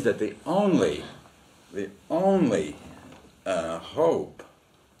here is that the only hope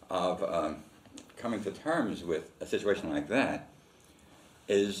of coming to terms with a situation like that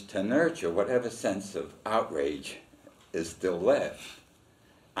is to nurture whatever sense of outrage is still left.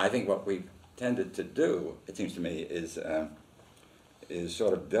 I think what we've tended to do, it seems to me, is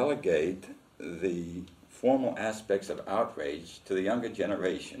sort of delegate the formal aspects of outrage to the younger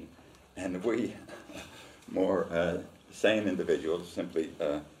generation, and we, more sane individuals, simply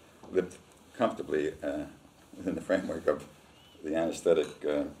live comfortably within the framework of the anesthetic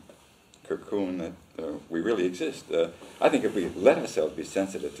cocoon that we really exist. I think if we let ourselves be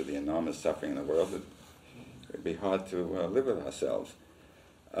sensitive to the enormous suffering in the world, it would be hard to live with ourselves.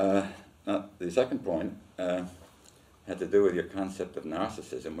 Now, the second point had to do with your concept of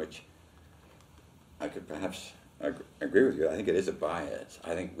narcissism, which I could perhaps agree with you. I think it is a bias.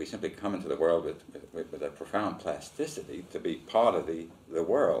 I think we simply come into the world with a profound plasticity to be part of the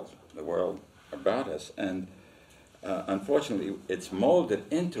world about us. And unfortunately, it's molded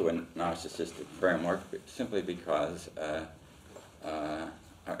into a narcissistic framework simply because our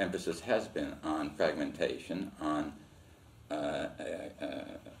emphasis has been on fragmentation, on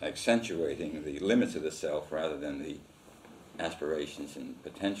accentuating the limits of the self rather than the aspirations and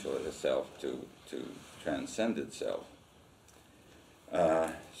potential of the self to transcend itself.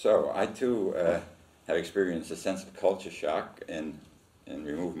 So I too have experienced a sense of culture shock in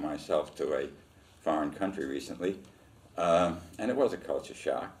removing myself to a foreign country recently, and it was a culture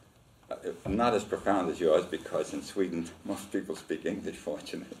shock. Not as profound as yours, because in Sweden most people speak English,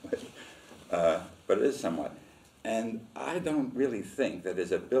 fortunately, but it is somewhat. And I don't really think that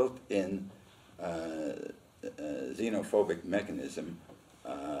there's a built-in xenophobic mechanism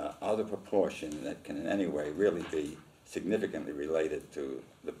of the proportion that can in any way really be significantly related to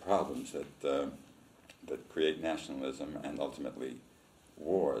the problems that create nationalism and ultimately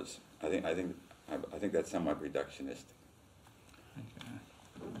wars. I think that's somewhat reductionist.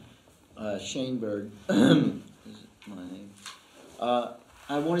 Shainberg is my name.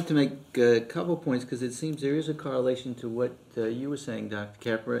 I wanted to make a couple points because it seems there is a correlation to what you were saying, Dr.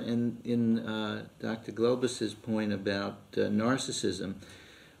 Capra, and in Dr. Globus's point about narcissism.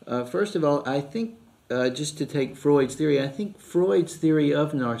 First of all, I think, just to take Freud's theory, I think Freud's theory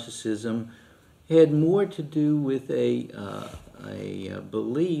of narcissism had more to do with a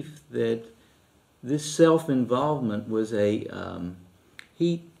belief that this self-involvement was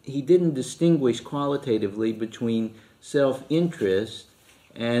he didn't distinguish qualitatively between self-interest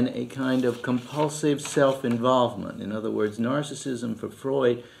and a kind of compulsive self-involvement. In other words, narcissism for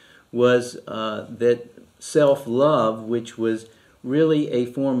Freud was that self-love, which was really a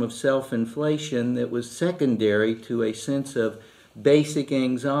form of self-inflation that was secondary to a sense of basic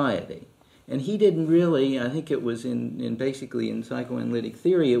anxiety. And he didn't really, I think it was basically in psychoanalytic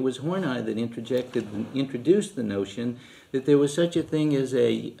theory, it was Horney that introduced the notion that there was such a thing as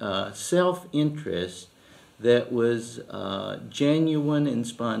a self-interest that was genuine and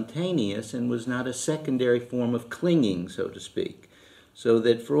spontaneous and was not a secondary form of clinging, so to speak. So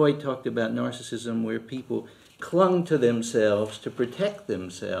that Freud talked about narcissism where people clung to themselves to protect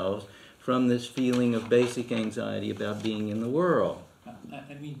themselves from this feeling of basic anxiety about being in the world.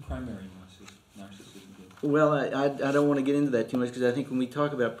 I mean primary narcissism. Well, I don't want to get into that too much because I think when we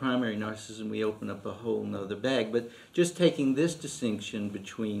talk about primary narcissism, we open up a whole nother bag. But just taking this distinction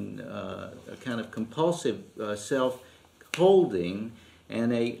between a kind of compulsive self-holding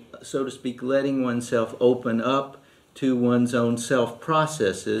and a, so to speak, letting oneself open up to one's own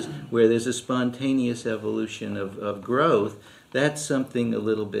self-processes where there's a spontaneous evolution of growth, that's something a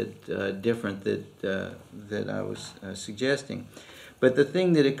little bit different that I was suggesting. But the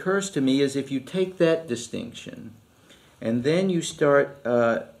thing that occurs to me is if you take that distinction and then you start,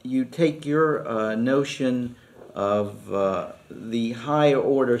 you take your notion of the higher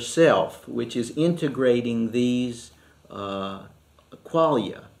order self, which is integrating these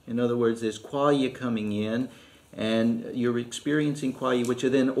qualia. In other words, there's qualia coming in and you're experiencing qualia which are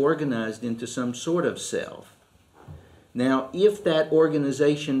then organized into some sort of self. Now, if that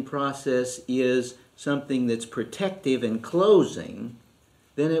organization process is something that's protective and closing,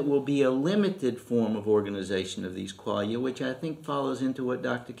 then it will be a limited form of organization of these qualia, which I think follows into what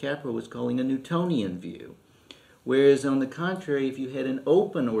Dr. Capra was calling a Newtonian view. Whereas, on the contrary, if you had an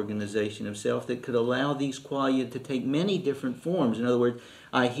open organization of self that could allow these qualia to take many different forms, in other words,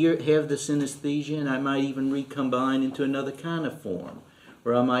 I have the synesthesia and I might even recombine into another kind of form.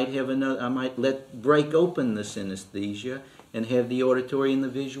 Or I might have another, I might break open the synesthesia and have the auditory and the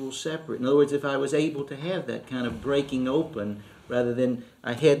visual separate. In other words, if I was able to have that kind of breaking open, rather than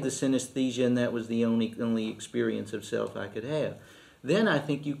I had the synesthesia and that was the only experience of self I could have, then I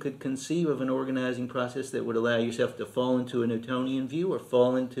think you could conceive of an organizing process that would allow yourself to fall into a Newtonian view or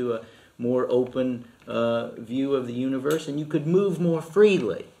fall into a more open view of the universe, and you could move more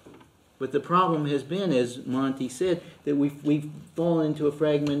freely. But the problem has been, as Monty said, that we've fallen into a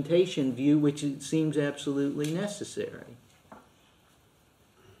fragmentation view, which it seems absolutely necessary.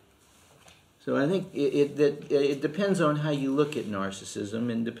 So I think it depends on how you look at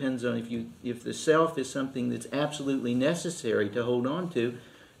narcissism, and depends on if the self is something that's absolutely necessary to hold on to,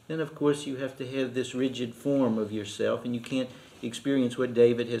 then of course you have to have this rigid form of yourself, and you can't experience what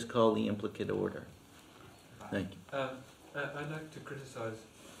David has called the implicate order. Thank you. I'd like to criticize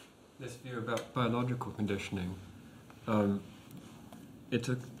this view about biological conditioning. It's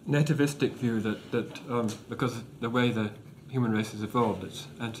a nativistic view that because of the way the human race has evolved, its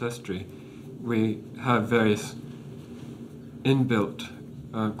ancestry, we have various inbuilt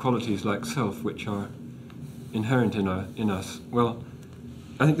qualities like self which are inherent in us. Well,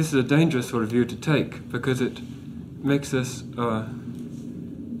 I think this is a dangerous sort of view to take because it makes us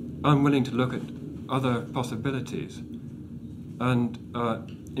unwilling to look at other possibilities. And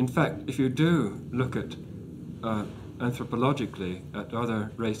in fact, if you do look at anthropologically at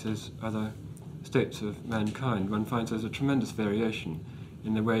other races, other states of mankind, one finds there's a tremendous variation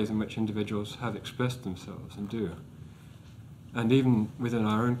in the ways in which individuals have expressed themselves and do. And even within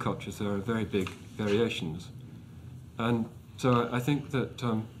our own cultures, there are very big variations. And so I think that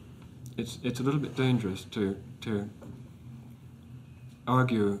it's a little bit dangerous to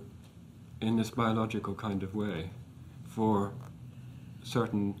argue in this biological kind of way for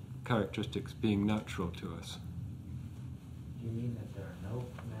certain characteristics being natural to us. Do you mean that there are no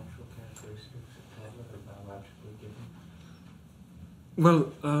natural characteristics at all that are biologically given?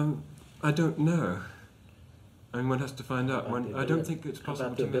 Well, I don't know. I mean, one has to find out. I don't think it's possible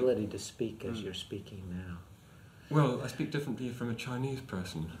about the ability to speak as you're speaking now. Well, I speak differently from a Chinese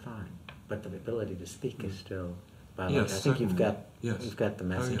person. Fine, but the ability to speak is still biological. Yes, I think you've got the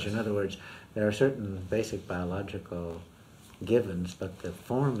message. yes. In other words, there are certain basic biological givens, but the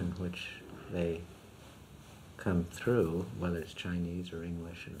form in which they come through, whether it's Chinese or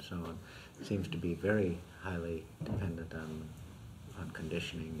English and so on, seems to be very highly dependent on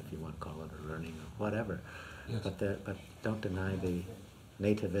conditioning, if you want to call it, or learning, or whatever. Yes. But don't deny the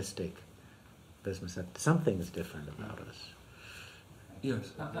nativistic business that something is different about us.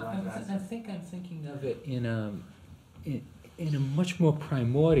 Yes. I think I'm thinking of it in a much more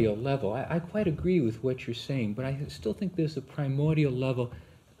primordial level. I quite agree with what you're saying, but I still think there's a primordial level,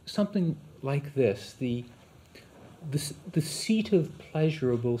 something like this. The seat of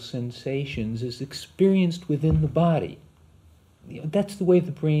pleasurable sensations is experienced within the body. That's the way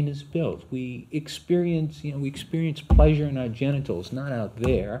the brain is built. We experience pleasure in our genitals, not out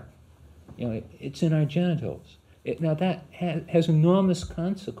there. It's in our genitals. Now that has enormous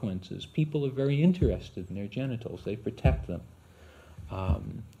consequences. People are very interested in their genitals. They protect them.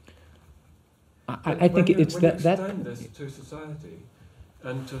 I think it's when you extend this to society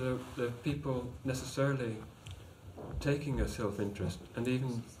and to the people necessarily taking a self-interest and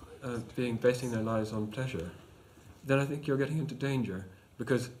even basing their lives on pleasure, then I think you're getting into danger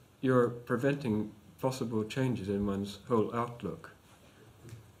because you're preventing possible changes in one's whole outlook.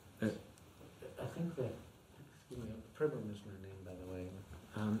 I think that, Pribram is my name, by the way.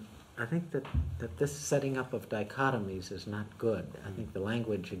 I think that this setting up of dichotomies is not good. I think the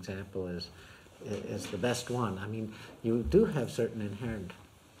language example is the best one. I mean, you do have certain inherent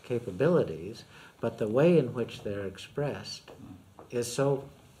capabilities, but the way in which they're expressed is so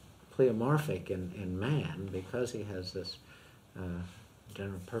pleomorphic in man, because he has this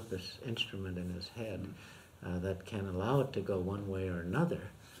general purpose instrument in his head that can allow it to go one way or another,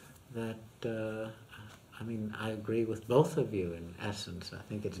 that I agree with both of you in essence. I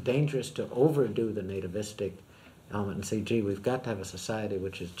think it's dangerous to overdo the nativistic element and say, gee, we've got to have a society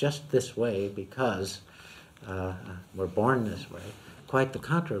which is just this way because we're born this way. Quite the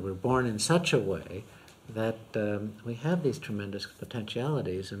contrary, we're born in such a way that we have these tremendous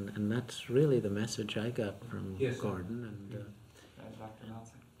potentialities, and that's really the message I got from Gordan. And Dr.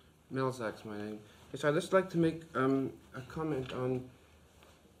 Melzack. Melzack's my name. Yes, I'd just like to make a comment on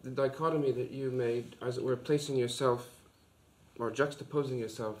the dichotomy that you made, as it were, placing yourself or juxtaposing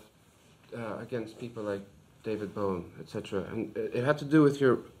yourself against people like David Bohm, etc. And it had to do with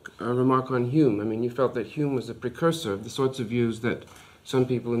your remark on Hume. I mean, you felt that Hume was a precursor of the sorts of views that some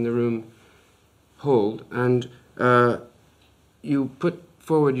people in the room hold, and you put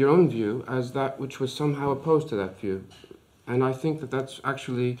forward your own view as that which was somehow opposed to that view. And I think that that's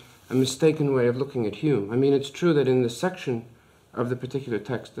actually a mistaken way of looking at Hume. I mean, it's true that in the section of the particular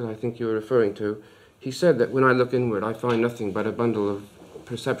text that I think you were referring to, he said that when I look inward, I find nothing but a bundle of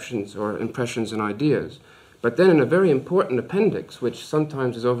perceptions or impressions and ideas. But then in a very important appendix, which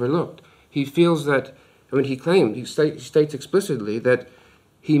sometimes is overlooked, he feels that, I mean, he states explicitly that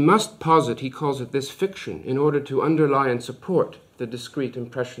he must posit, he calls it this fiction, in order to underlie and support the discrete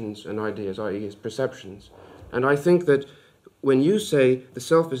impressions and ideas, i.e. his perceptions. And I think that when you say the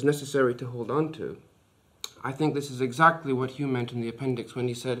self is necessary to hold on to, I think this is exactly what Hume meant in the appendix when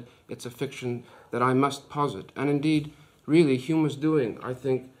he said it's a fiction that I must posit. And indeed, really, Hume was doing, I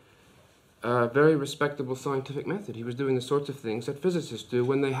think, a very respectable scientific method. He was doing the sorts of things that physicists do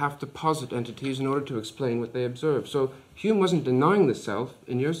when they have to posit entities in order to explain what they observe. So Hume wasn't denying the self,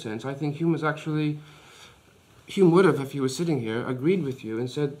 in your sense. I think Hume was actually, Hume would have, if he was sitting here, agreed with you and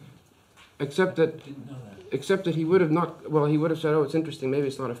said, except that he would have not, well, he would have said, oh, it's interesting, maybe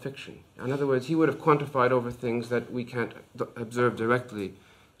it's not a fiction. In other words, he would have quantified over things that we can't observe directly.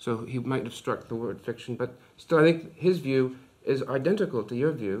 So he might have struck the word fiction, but still I think his view is identical to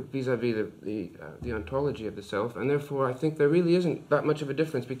your view vis-a-vis the ontology of the self, and therefore I think there really isn't that much of a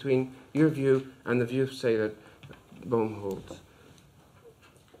difference between your view and the view, say, that Bohm holds.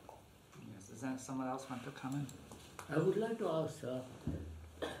 Yes, does that someone else want to comment? I would like to ask,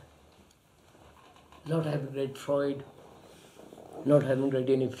 not having read Freud, not having read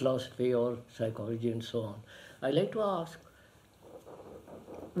any philosophy or psychology and so on, I'd like to ask,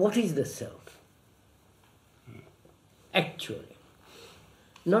 what is the self? Actually,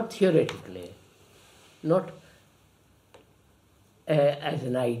 not theoretically, not as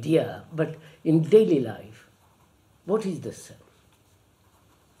an idea, but in daily life, what is the self?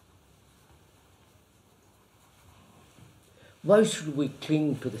 Why should we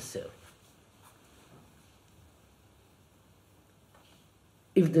cling to the self?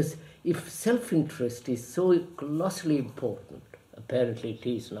 If self-interest is so colossally important, apparently it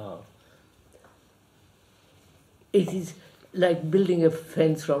is now, it is like building a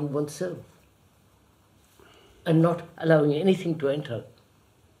fence around oneself and not allowing anything to enter.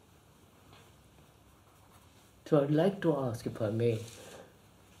 So I'd like to ask, if I may,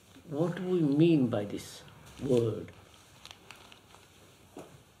 what do we mean by this word?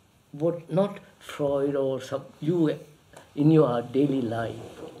 What, not Freud or some, you in your daily life,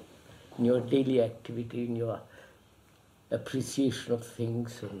 in your daily activity, in your appreciation of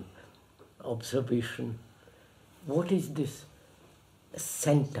things and observation, what is this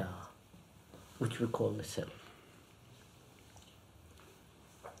center which we call the self?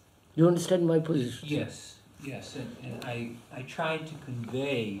 You understand my position? Yes, and I tried to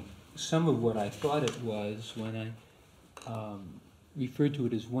convey some of what I thought it was when I referred to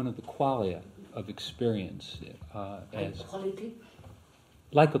it as one of the qualia of experience. As quality?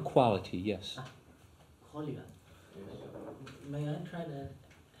 Like a quality, yes. Qualia. May I try to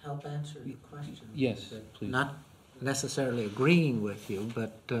help answer the question? Yes, please. Not necessarily agreeing with you,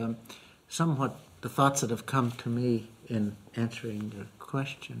 but somewhat the thoughts that have come to me in answering your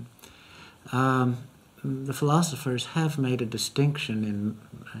question. The philosophers have made a distinction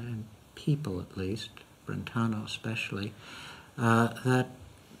in people, at least, Brentano especially, that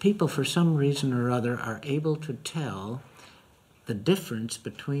people for some reason or other are able to tell the difference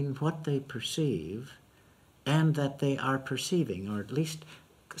between what they perceive and that they are perceiving, or at least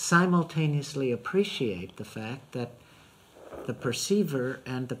simultaneously appreciate the fact that the perceiver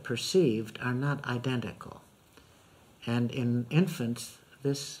and the perceived are not identical. And in infants,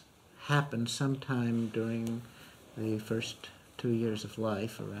 this happens sometime during the first 2 years of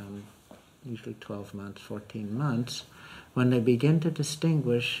life, around usually 12 months, 14 months, when they begin to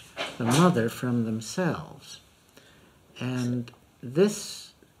distinguish the mother from themselves. And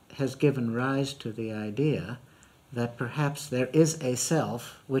this has given rise to the idea that perhaps there is a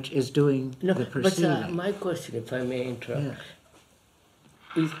self which is doing the perceiving. But my question, if I may interrupt,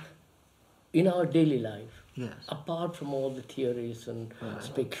 is in our daily life, apart from all the theories and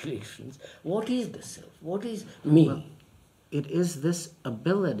speculations, what is the self? What is me? Well, it is this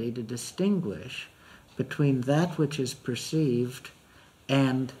ability to distinguish between that which is perceived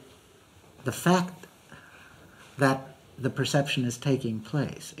and the fact that the perception is taking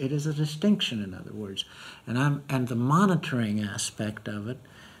place. It is a distinction, in other words. And the monitoring aspect of it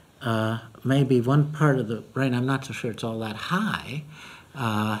may be one part of the brain. I'm not so sure it's all that high.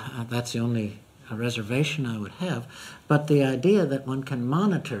 That's the only reservation I would have. But the idea that one can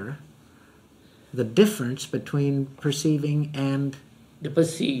monitor the difference between perceiving and the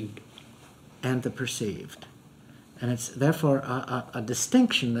perceived. And the perceived. And it's therefore a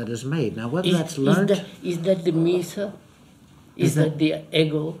distinction that is made. Now, whether that's learned... Is that the me, sir? Is that the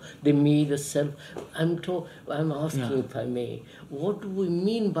ego, the me, the self? I'm asking, if I may, what do we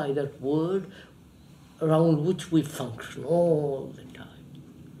mean by that word around which we function all the time?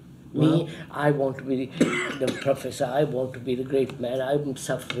 Me, I want to be the professor, I want to be the great man, I'm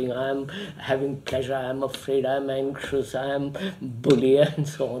suffering, I'm having pleasure, I'm afraid, I'm anxious, I'm bully, and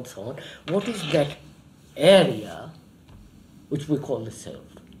so on, so on. What is that area which we call the self?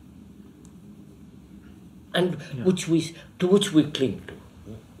 And to which we cling to?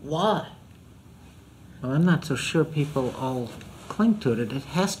 Why? Well, I'm not so sure people all cling to it. It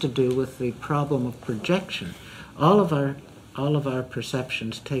has to do with the problem of projection. All of our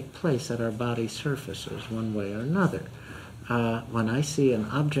perceptions take place at our body surfaces, one way or another. When I see an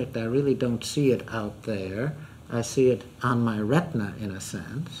object, I really don't see it out there. I see it on my retina, in a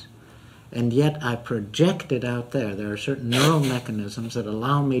sense, and yet I project it out there. There are certain neural mechanisms that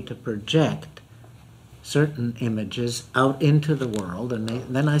allow me to project certain images out into the world, and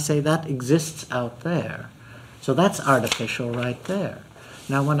then I say that exists out there. So that's artificial right there.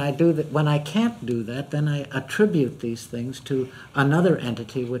 Now, when I do that, when I can't do that, then I attribute these things to another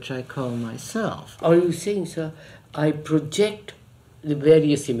entity which I call myself. Are you saying, sir, I project the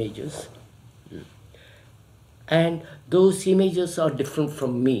various images, and those images are different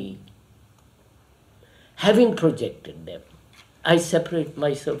from me? Having projected them, I separate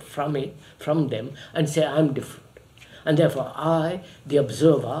myself from them, and say I'm different. And therefore I, the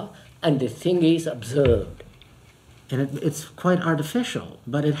observer, and the thing is observed. And it's quite artificial,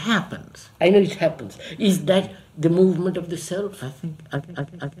 but it happens. I know it happens. Is that the movement of the self? I think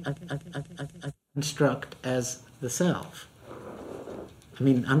I construct as the self. I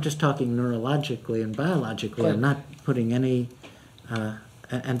mean, I'm just talking neurologically and biologically. I'm not putting any...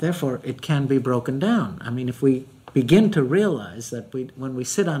 and therefore it can be broken down. I mean, if we begin to realize that when we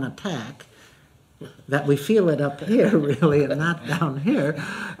sit on a tack, that we feel it up here really and not down here,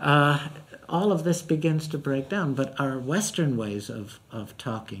 all of this begins to break down. But our Western ways of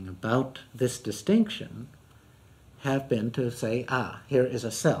talking about this distinction have been to say, here is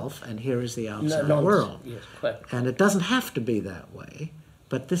a self and here is the outside world. Yes, quite. And it doesn't have to be that way,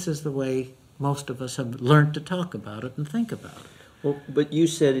 but this is the way most of us have learned to talk about it and think about it. Well, but you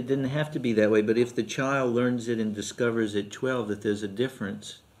said it didn't have to be that way, but if the child learns it and discovers at 12 that there's a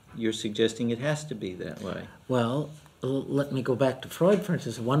difference, you're suggesting it has to be that way. Well, let me go back to Freud, for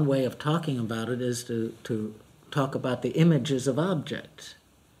instance. One way of talking about it is to talk about the images of objects,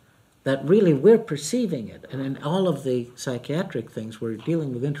 that really we're perceiving it. And in all of the psychiatric things, we're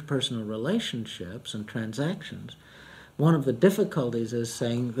dealing with interpersonal relationships and transactions. One of the difficulties is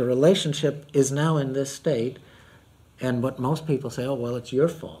saying the relationship is now in this state, and what most people say, oh, well, it's your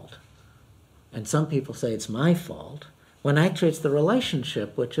fault. And some people say it's my fault, when actually it's the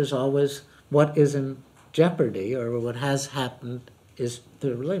relationship, which is always what is in jeopardy, or what has happened is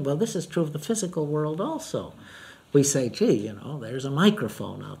the relation. Well, this is true of the physical world also. We say, gee, there's a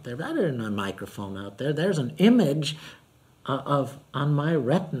microphone out there. That isn't a microphone out there. There's an image on my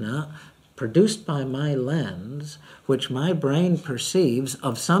retina produced by my lens, which my brain perceives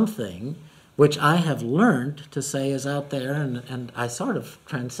of something which I have learned to say is out there, and I sort of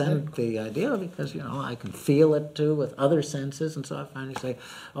transcend the idea because, I can feel it too with other senses, and so I finally say,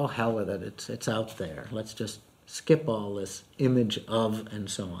 oh, hell with it, it's out there. Let's just skip all this image of and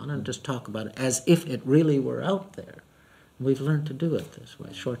so on and just talk about it as if it really were out there. We've learned to do it this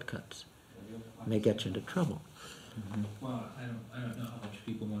way. Shortcuts may get you into trouble. Mm-hmm. Well, I don't know how much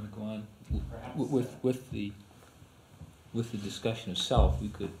people want to go on with the discussion of self. We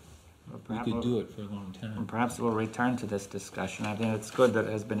could do it for a long time. And perhaps we'll return to this discussion. I think it's good that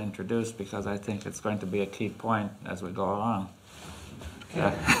it has been introduced because I think it's going to be a key point as we go along.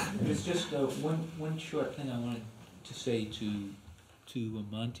 Okay. There's just one short thing I wanted to say to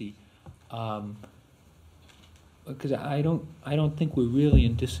Monty, because I don't think we're really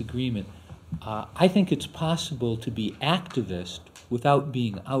in disagreement. I think it's possible to be activist without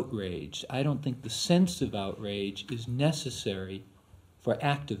being outraged. I don't think the sense of outrage is necessary for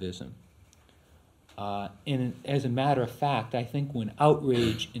activism. And as a matter of fact, I think when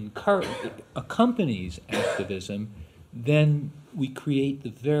outrage accompanies activism, then we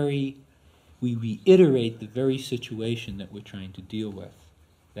reiterate the very situation that we're trying to deal with.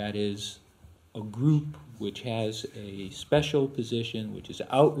 That is, a group which has a special position, which is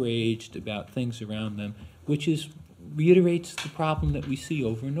outraged about things around them, which reiterates the problem that we see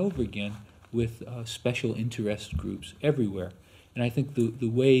over and over again with special interest groups everywhere. And I think the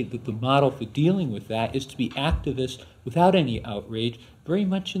way that the model for dealing with that is to be activist without any outrage, very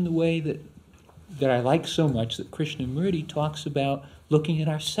much in the way that I like so much that Krishnamurti talks about looking at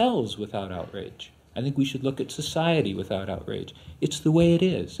ourselves without outrage. I think we should look at society without outrage. It's the way it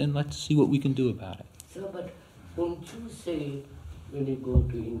is, and let's see what we can do about it. So, but won't you say, when you go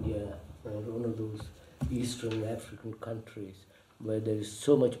to India or one of those Eastern African countries where there is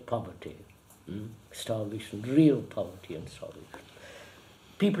so much poverty, starvation, real poverty and starvation,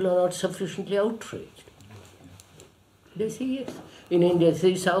 people are not sufficiently outraged? They say yes. In India,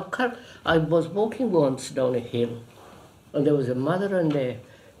 they say, I was walking once down a hill, and there was a mother and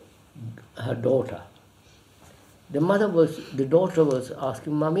her daughter. The daughter was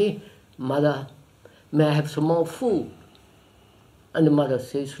asking, Mommy, Mother, may I have some more food? And the mother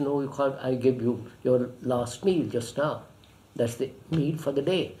says, no, you can't, I gave you your last meal just now. That's the meal for the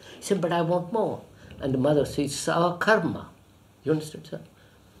day. He said, but I want more. And the mother says, it's our karma. You understand, sir?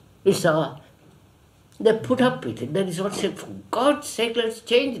 It's our... They put up with it. That is what said, for God's sake, let's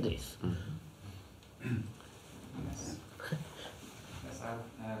change this. I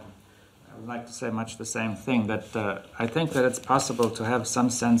would like to say much the same thing, that I think that it's possible to have some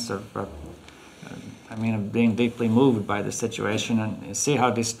sense of being deeply moved by the situation and see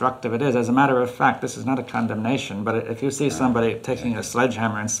how destructive it is. As a matter of fact, this is not a condemnation, but if you see somebody taking a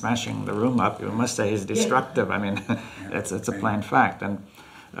sledgehammer and smashing the room up, you must say he's destructive. I mean, it's a plain fact. And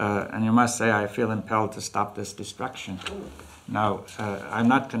you must say, I feel impelled to stop this destruction. Now, I'm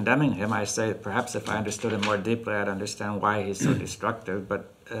not condemning him. I say perhaps if I understood him more deeply, I'd understand why he's so destructive. But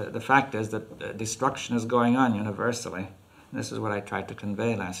the fact is that destruction is going on universally. And this is what I tried to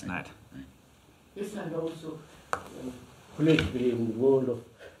convey last night. Yes, and also politically in the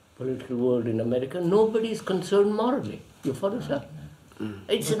political world in America, nobody is concerned morally. You follow, sir?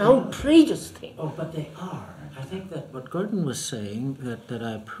 It's an outrageous thing. Oh, but they are. I think that what Gordan was saying that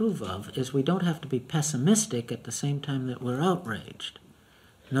I approve of is we don't have to be pessimistic at the same time that we're outraged.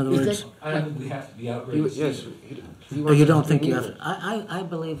 In other words, I don't think we have to be outraged. Yes. you don't think you have to? I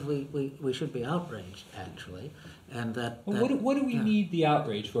believe we should be outraged, actually. And what do we need the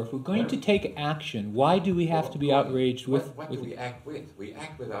outrage for? If we're going to take action, why do we have to be outraged with... What do we act with? We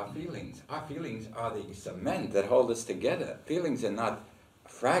act with our feelings. Our feelings are the cement that hold us together. Feelings are not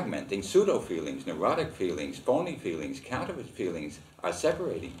fragmenting. Pseudo-feelings, neurotic feelings, phony feelings, counterfeit feelings are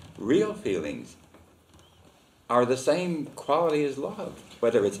separating. Real feelings are the same quality as love.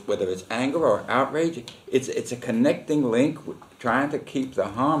 Whether it's anger or outrage, it's a connecting link trying to keep the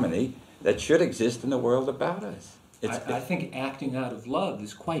harmony that should exist in the world about us. I think acting out of love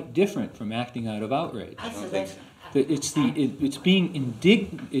is quite different from acting out of outrage. I don't think so. It's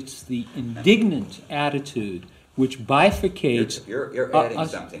the indignant attitude which bifurcates. You're adding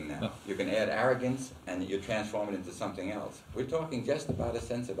something now. No. You can add arrogance and you transform it into something else. We're talking just about a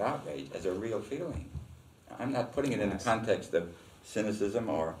sense of outrage as a real feeling. I'm not putting it in the context of cynicism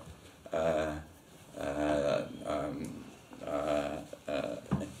or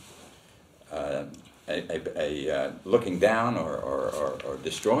looking down or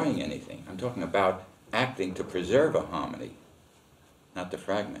destroying anything. I'm talking about acting to preserve a harmony, not to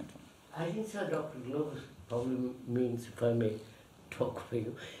fragment. I think, sir, Dr. Globus probably means, if I may talk for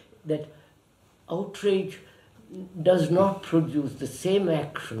you, that outrage does not produce the same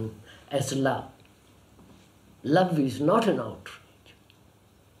action as love. Love is not an outrage.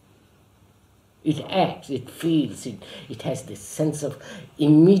 It acts, it feels, it has this sense of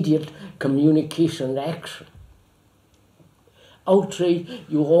immediate communication and action. Outrage,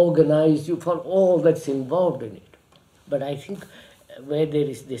 you organize, you follow all that's involved in it. But I think where there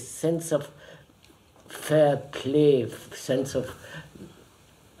is this sense of fair play, sense of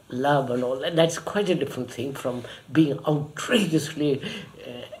love and all that, that's quite a different thing from being outrageously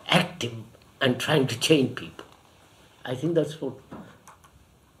active and trying to change people. I think that's what,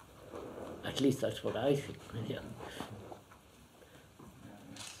 at least that's what I think. Yeah.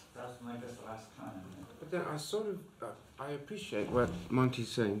 That's my last comment. But then I appreciate what Monty's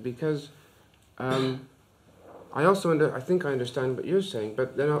saying, because I think I understand what you're saying,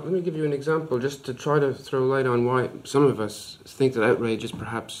 but then let me give you an example just to try to throw light on why some of us think that outrage is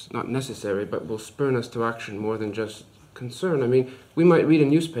perhaps not necessary, but will spurn us to action more than just concern. I mean, we might read a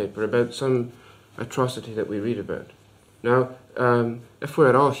newspaper about some atrocity that we read about. Now, if we're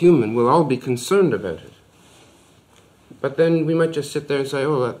at all human, we'll all be concerned about it. But then we might just sit there and say,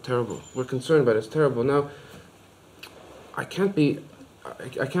 oh, that's terrible. We're concerned about it. It's terrible. Now, I can't be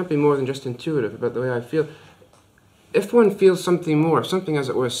more than just intuitive about the way I feel. If one feels something more, if something, as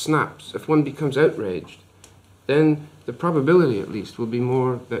it were, snaps, if one becomes outraged, then the probability, at least, will be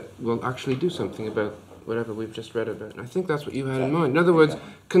more that we'll actually do something about whatever we've just read about. And I think that's what you had in mind. In other words,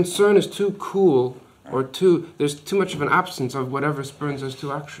 concern is too cool, or there's too much of an absence of whatever spurns us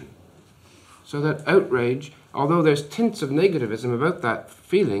to action. So that outrage although there's tints of negativism about that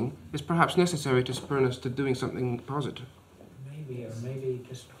feeling, is perhaps necessary to spur us to doing something positive. Maybe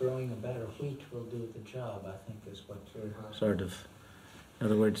just growing a better wheat will do the job, I think is what you're sort of, in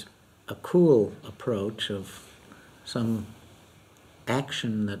other words, a cool approach of some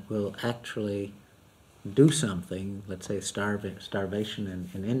action that will actually do something, let's say starvation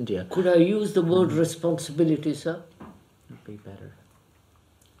in India. Could I use the word responsibility, sir? Would be better.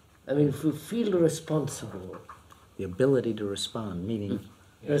 I mean, if you feel responsible. The ability to respond, meaning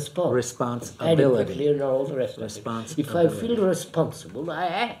responsibility. Adequately and all the rest of it. If I feel responsible, I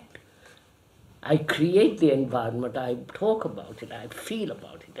act. I create the environment, I talk about it, I feel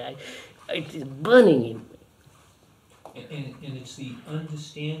about it, it is burning in me. And it's the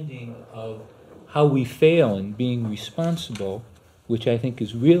understanding of how we fail in being responsible, which I think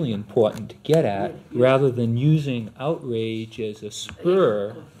is really important to get at, rather than using outrage as a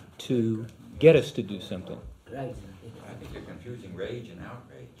spur to get us to do something. Right. I think you're confusing rage and outrage.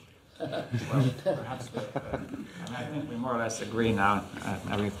 Well, perhaps, and I think we more or less agree now.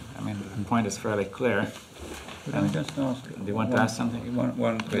 The point is fairly clear. Could I just ask? Do you want to ask something?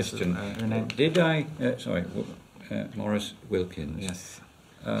 One question. Your name? Did I? Maurice Wilkins. Yes.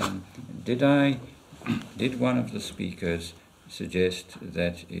 Did one of the speakers suggest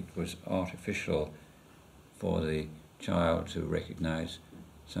that it was artificial for the child to recognize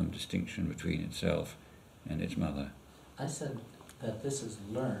some distinction between itself and its mother? I said that this is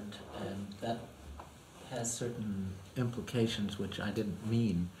learned, and that has certain implications which I didn't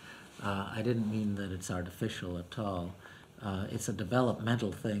mean. I didn't mean that it's artificial at all. It's a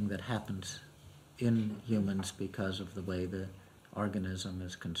developmental thing that happens in humans because of the way the organism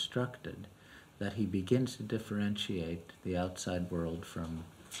is constructed, that he begins to differentiate the outside world from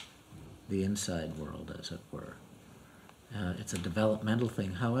the inside world, as it were. It's a developmental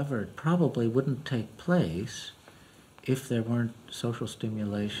thing. However, it probably wouldn't take place if there weren't social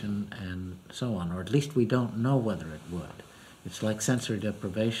stimulation and so on, or at least we don't know whether it would. It's like sensory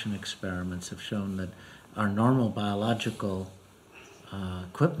deprivation experiments have shown that our normal biological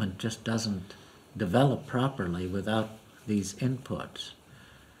equipment just doesn't develop properly without these inputs.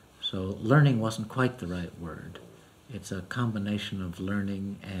 So learning wasn't quite the right word. It's a combination of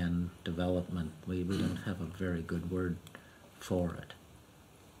learning and development. We don't have a very good word for it.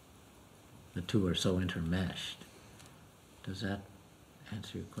 The two are so intermeshed. Does that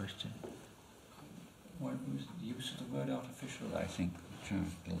answer your question? What was the use of the word artificial, I think, which I'm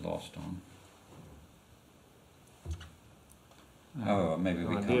a little lost on. Maybe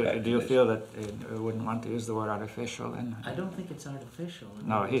we come back to Do you this. feel that you wouldn't want to use the word artificial? I don't think it's artificial.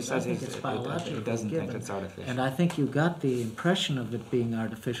 No, he says he doesn't think it's artificial. And I think you got the impression of it being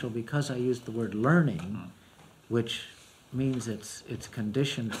artificial because I used the word learning, which means it's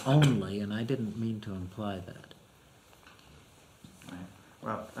conditioned only, and I didn't mean to imply that.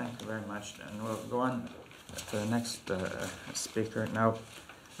 Well, thank you very much. And we'll go on to the next speaker. Now,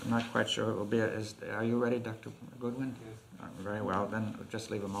 I'm not quite sure who it will be. Are you ready, Dr. Goodwin? Yes. Very well. Then we'll just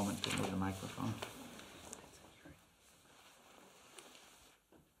leave a moment to move the microphone.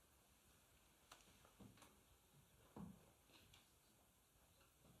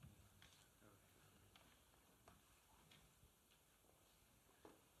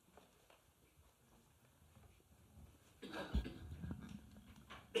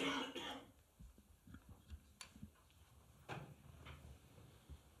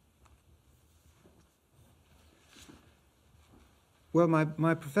 Well,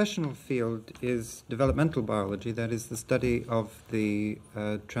 my professional field is developmental biology, that is the study of the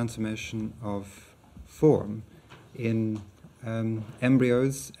transformation of form in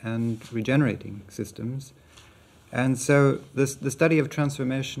embryos and regenerating systems. And so the study of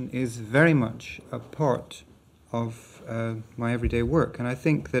transformation is very much a part of my everyday work. And I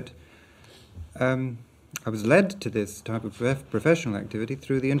think that I was led to this type of professional activity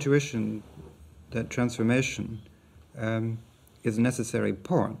through the intuition that transformation is a necessary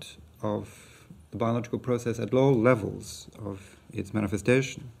part of the biological process at all levels of its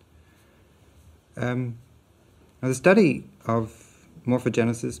manifestation. Now the study of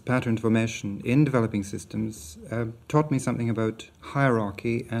morphogenesis, pattern formation in developing systems taught me something about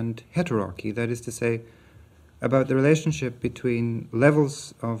hierarchy and heterarchy, that is to say, about the relationship between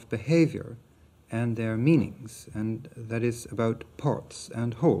levels of behavior and their meanings, and that is about parts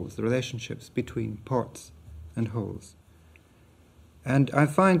and wholes, the relationships between parts and wholes. And I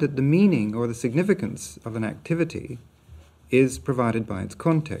find that the meaning or the significance of an activity is provided by its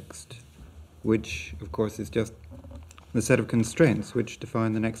context, which, of course, is just the set of constraints which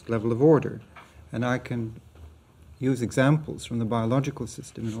define the next level of order. And I can use examples from the biological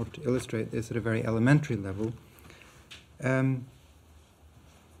system in order to illustrate this at a very elementary level.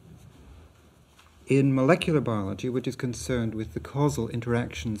 In molecular biology, which is concerned with the causal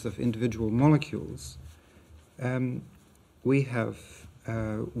interactions of individual molecules, we have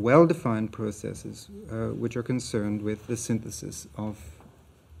well-defined processes which are concerned with the synthesis of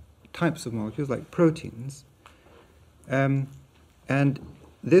types of molecules like proteins. And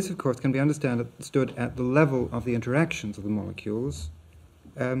this, of course, can be understood at the level of the interactions of the molecules,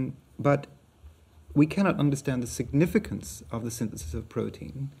 but we cannot understand the significance of the synthesis of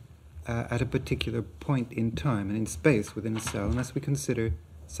protein at a particular point in time and in space within a cell unless we consider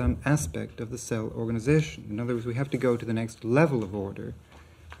some aspect of the cell organization. In other words, we have to go to the next level of order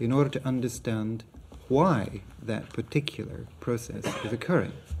in order to understand why that particular process is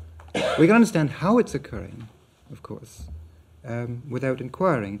occurring. We can understand how it's occurring, of course, without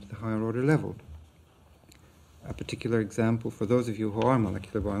inquiring to the higher order level. A particular example for those of you who are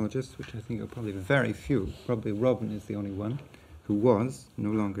molecular biologists, which I think are probably very few, probably Robin is the only one who was, no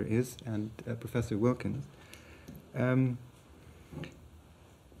longer is, and Professor Wilkins.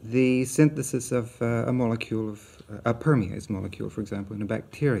 The synthesis of a molecule, of a permease molecule, for example, in a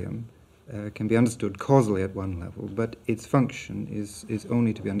bacterium, can be understood causally at one level, but its function is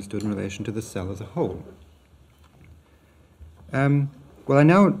only to be understood in relation to the cell as a whole. Well, I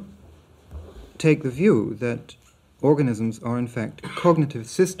now take the view that organisms are in fact cognitive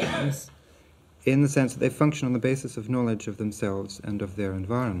systems in the sense that they function on the basis of knowledge of themselves and of their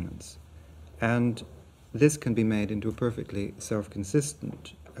environments. And this can be made into a perfectly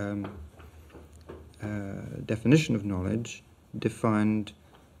self-consistent definition of knowledge, defined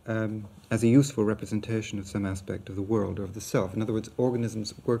as a useful representation of some aspect of the world or of the self. In other words,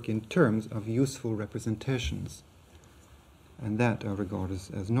 organisms work in terms of useful representations, and that I regard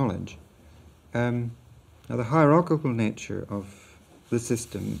as knowledge. Now, the hierarchical nature of the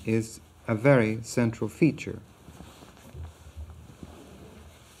system is a very central feature.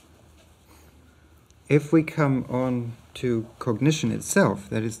 If we come on to cognition itself,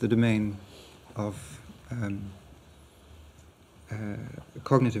 that is the domain of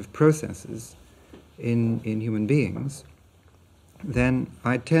cognitive processes in human beings, then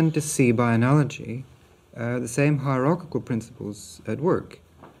I tend to see by analogy the same hierarchical principles at work.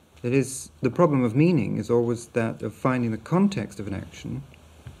 That is, the problem of meaning is always that of finding the context of an action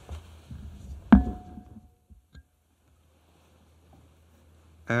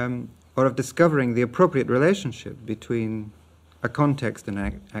or of discovering the appropriate relationship between a context and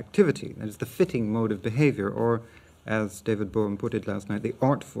activity, that is, the fitting mode of behavior, or, as David Bohm put it last night, the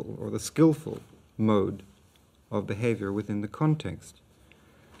artful or the skillful mode of behavior within the context.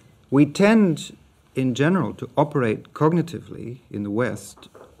 We tend, in general, to operate cognitively in the West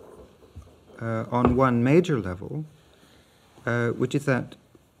on one major level, which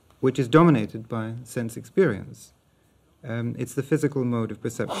is dominated by sense experience. It's the physical mode of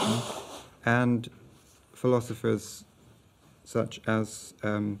perception, and philosophers such as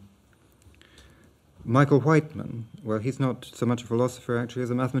Michael Whiteman, well, he's not so much a philosopher actually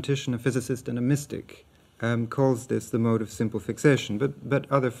as a mathematician, a physicist, and a mystic, calls this the mode of simple fixation, but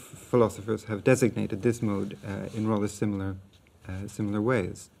other philosophers have designated this mode in rather similar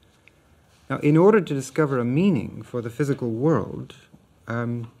ways. Now, in order to discover a meaning for the physical world,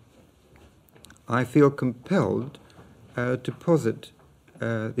 I feel compelled to posit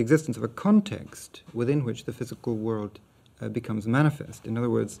the existence of a context within which the physical world becomes manifest. In other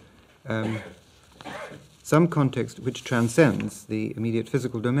words, some context which transcends the immediate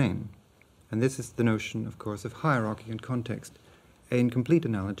physical domain. And this is the notion, of course, of hierarchy and context, in complete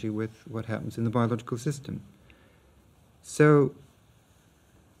analogy with what happens in the biological system. So,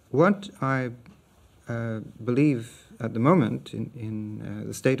 what I believe at the moment in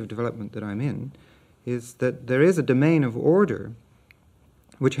the state of development that I'm in is that there is a domain of order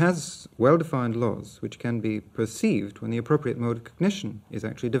which has well-defined laws which can be perceived when the appropriate mode of cognition is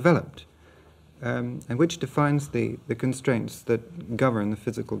actually developed, and which defines the constraints that govern the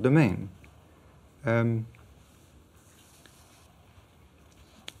physical domain.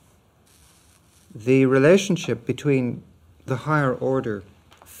 The relationship between the higher order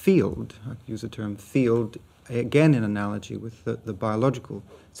field, I use the term field, again in analogy with the biological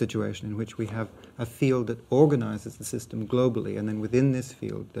situation in which we have a field that organizes the system globally, and then within this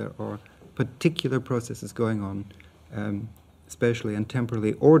field there are particular processes going on, spatially and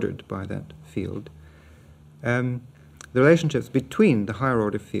temporally ordered by that field. The relationships between the higher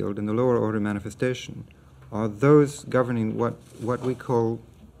order field and the lower order manifestation are those governing what we call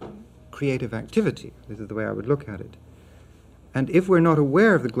creative activity. This is the way I would look at it. And if we're not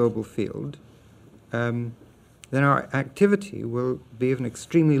aware of the global field, then our activity will be of an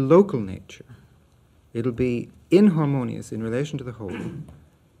extremely local nature. It'll be inharmonious in relation to the whole,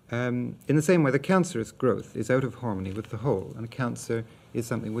 in the same way the cancerous growth is out of harmony with the whole, and a cancer is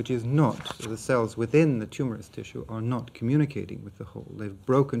something which is not, so the cells within the tumorous tissue are not communicating with the whole. They've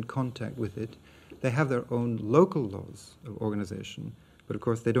broken contact with it. They have their own local laws of organization, but of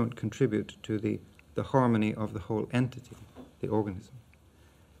course they don't contribute to the harmony of the whole entity, the organism.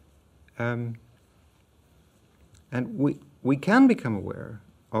 And we can become aware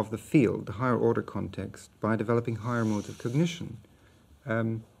of the field, the higher order context, by developing higher modes of cognition.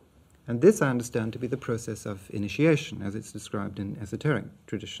 And this I understand to be the process of initiation, as it's described in esoteric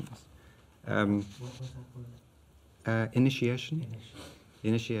traditions. What was that word? Initiation?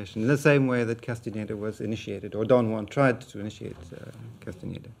 Initiation. In the same way that Castaneda was initiated, or Don Juan tried to initiate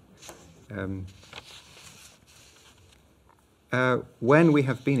Castaneda. When we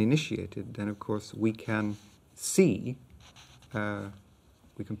have been initiated, then of course we can see,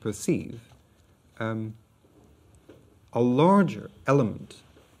 we can perceive a larger element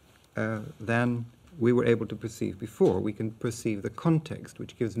than we were able to perceive before. We can perceive the context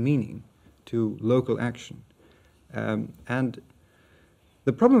which gives meaning to local action. And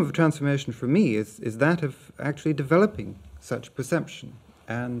the problem of transformation for me is that of actually developing such perception.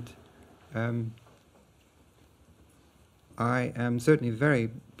 And I am certainly very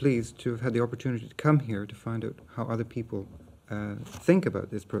pleased to have had the opportunity to come here to find out how other people think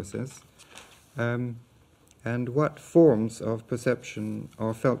about this process, and what forms of perception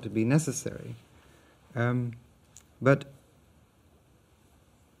are felt to be necessary. But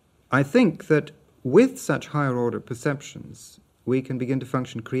I think that with such higher order perceptions, we can begin to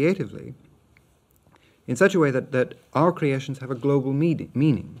function creatively in such a way that our creations have a global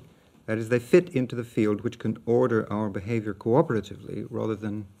meaning. That is, they fit into the field which can order our behavior cooperatively rather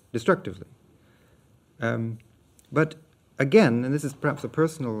than destructively. But again, and this is perhaps a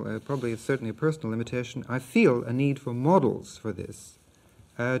personal, probably certainly a personal limitation, I feel a need for models for this,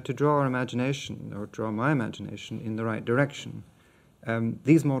 to draw our imagination, or draw my imagination, in the right direction.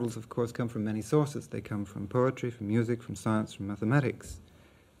 These models, of course, come from many sources. They come from poetry, from music, from science, from mathematics.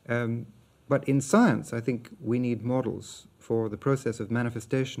 But in science, I think we need models for the process of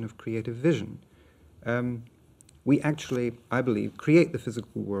manifestation of creative vision. We actually, I believe, create the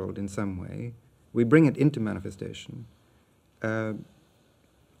physical world in some way. We bring it into manifestation.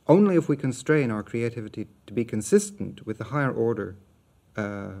 Only if we constrain our creativity to be consistent with the higher order,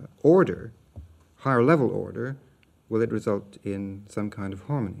 higher level order, will it result in some kind of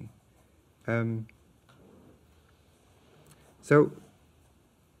harmony. So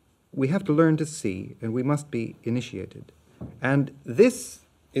we have to learn to see, and we must be initiated. And this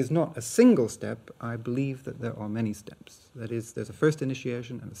is not a single step. I believe that there are many steps. That is, there's a first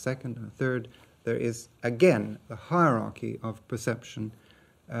initiation, and a second, and a third. There is, again, the hierarchy of perception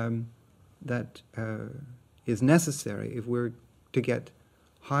that is necessary if we're to get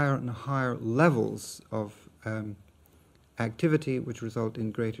higher and higher levels of activity which result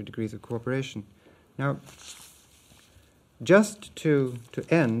in greater degrees of cooperation. Now, just to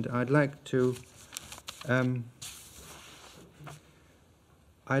end, I'd like to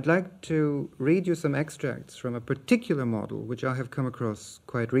read you some extracts from a particular model which I have come across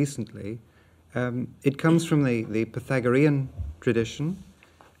quite recently. It comes from the Pythagorean tradition,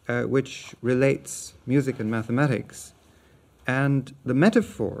 which relates music and mathematics. And the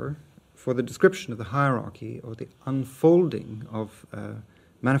metaphor for the description of the hierarchy, or the unfolding of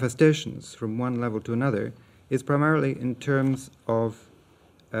manifestations from one level to another, is primarily in terms of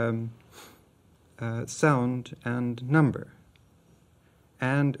sound and number.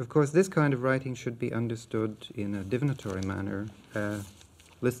 And, of course, this kind of writing should be understood in a divinatory manner,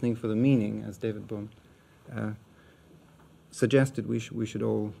 listening for the meaning, as David Bohm suggested we should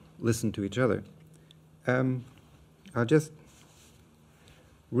all listen to each other. I'll just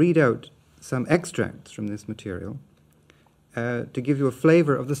read out some extracts from this material to give you a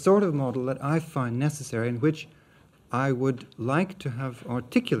flavor of the sort of model that I find necessary, and which I would like to have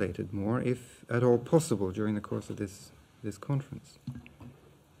articulated more, if at all possible, during the course of this conference.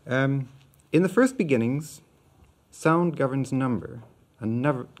 In the first beginnings, sound governs number, and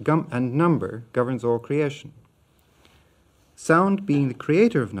number governs all creation. Sound, being the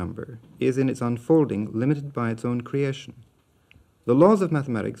creator of number, is in its unfolding limited by its own creation. The laws of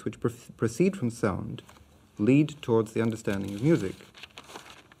mathematics which proceed from sound lead towards the understanding of music.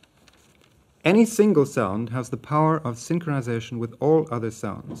 Any single sound has the power of synchronization with all other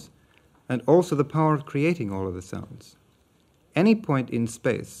sounds, and also the power of creating all other sounds. Any point in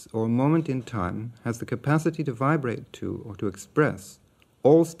space or moment in time has the capacity to vibrate to or to express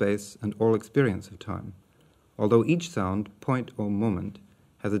all space and all experience of time, although each sound, point or moment,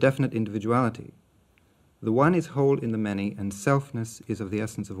 has a definite individuality. The one is whole in the many, and selfness is of the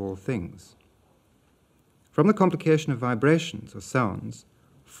essence of all things. From the complication of vibrations or sounds,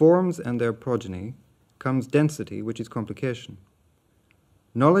 forms and their progeny, comes density, which is complication.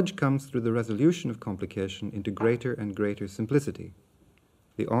 Knowledge comes through the resolution of complication into greater and greater simplicity.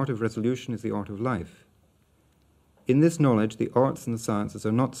 The art of resolution is the art of life. In this knowledge, the arts and the sciences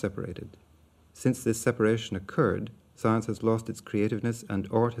are not separated. Since this separation occurred, science has lost its creativeness and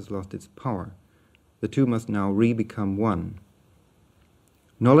art has lost its power. The two must now re-become one.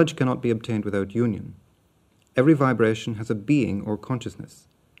 Knowledge cannot be obtained without union. Every vibration has a being or consciousness.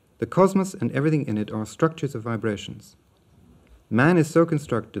 The cosmos and everything in it are structures of vibrations. Man is so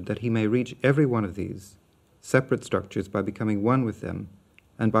constructed that he may reach every one of these separate structures by becoming one with them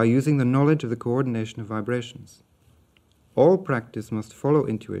and by using the knowledge of the coordination of vibrations. All practice must follow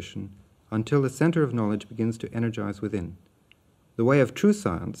intuition until the center of knowledge begins to energize within. The way of true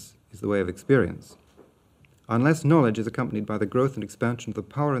science is the way of experience. Unless knowledge is accompanied by the growth and expansion of the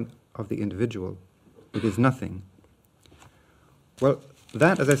power of the individual, it is nothing. Well,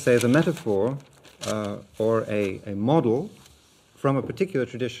 that, as I say, is a metaphor or a model from a particular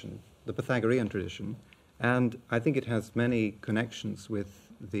tradition, the Pythagorean tradition, and I think it has many connections with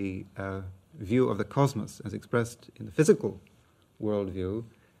the view of the cosmos as expressed in the physical worldview,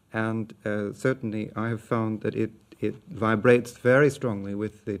 and certainly I have found that it vibrates very strongly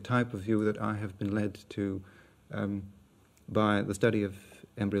with the type of view that I have been led to by the study of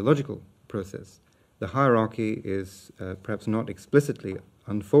embryological process. The hierarchy is perhaps not explicitly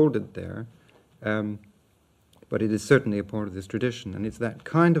unfolded there, but it is certainly a part of this tradition, and it's that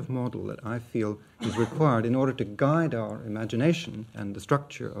kind of model that I feel is required in order to guide our imagination and the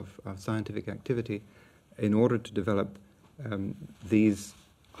structure of scientific activity in order to develop these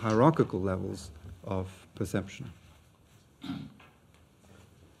hierarchical levels of perception.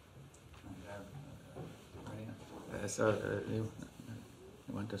 You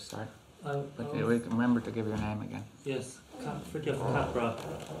want to start? Remember to give your name again. Yes, Fritjof Capra.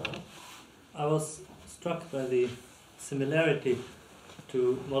 I was struck by the similarity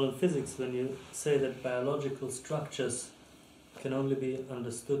to modern physics when you say that biological structures can only be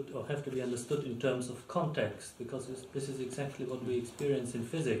understood or have to be understood in terms of context, because this is exactly what we experience in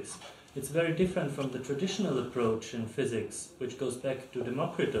physics. It's very different from the traditional approach in physics, which goes back to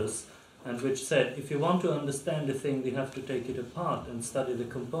Democritus, and which said, if you want to understand a thing, you have to take it apart and study the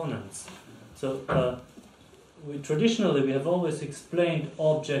components. So traditionally we have always explained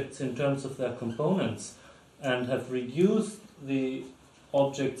objects in terms of their components and have reduced the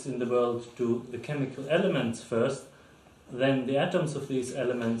objects in the world to the chemical elements first, then the atoms of these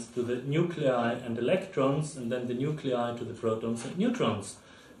elements to the nuclei and electrons, and then the nuclei to the protons and neutrons.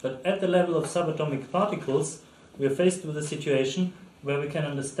 But at the level of subatomic particles, we are faced with a situation where we can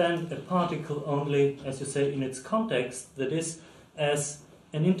understand a particle only, as you say, in its context, that is, as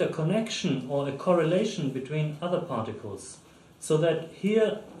an interconnection or a correlation between other particles. So that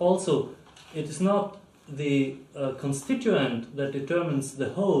here also it is not the constituent that determines the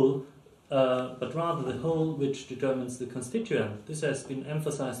whole, but rather the whole which determines the constituent. This has been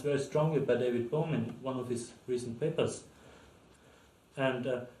emphasized very strongly by David Bohm in one of his recent papers. And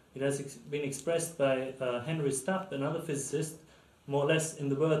it has been expressed by Henry Stubb, another physicist, more or less in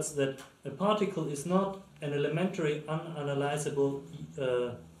the words that a particle is not an elementary, unanalyzable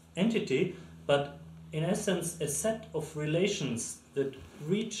entity, but in essence a set of relations that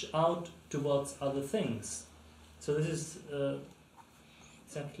reach out towards other things. So this is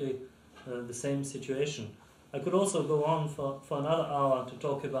exactly the same situation. I could also go on for another hour to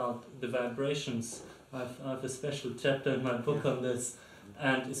talk about the vibrations. I have a special chapter in my book on this,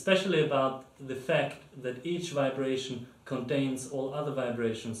 and especially about the fact that each vibration contains all other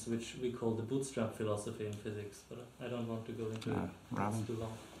vibrations, which we call the bootstrap philosophy in physics. But I don't want to go into it. It's too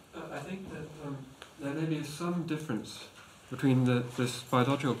long. I think that there may be some difference between this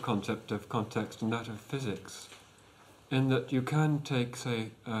biological concept of context and that of physics, in that you can take,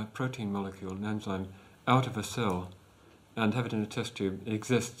 say, a protein molecule, an enzyme, out of a cell and have it in a test tube. It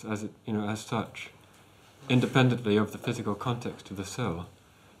exists as as such, independently of the physical context of the cell.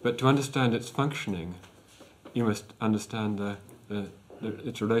 But to understand its functioning, you must understand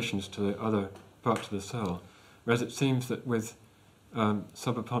its relations to the other parts of the cell. Whereas it seems that with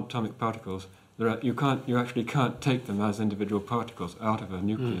subatomic particles, you actually can't take them as individual particles out of a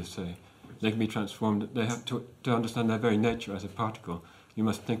nucleus, say. They can be transformed. They have to understand their very nature as a particle. You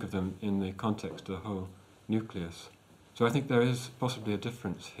must think of them in the context of the whole nucleus. So I think there is possibly a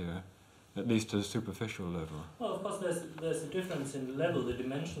difference here, at least at a superficial level. Well, of course, there's a difference in level. The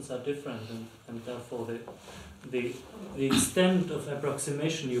dimensions are different, and therefore the extent of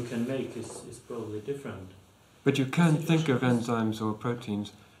approximation you can make is probably different. But you can think of enzymes or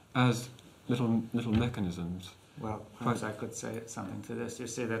proteins as little mechanisms. Well, perhaps I could say something to this. You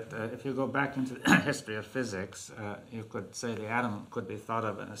see that if you go back into the history of physics, you could say the atom could be thought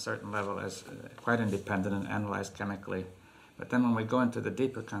of at a certain level as quite independent and analyzed chemically. But then when we go into the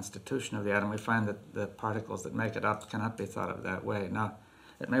deeper constitution of the atom, we find that the particles that make it up cannot be thought of that way. Now,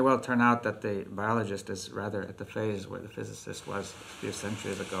 it may well turn out that the biologist is rather at the phase where the physicist was a few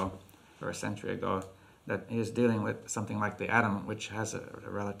centuries ago, or a century ago, that he is dealing with something like the atom, which has a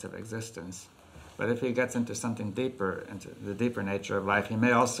relative existence. But if he gets into something deeper, into the deeper nature of life, he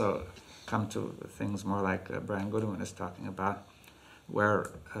may also come to things more like Bryan Goodwin is talking about, where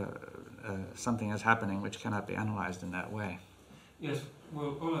something is happening which cannot be analyzed in that way. Yes,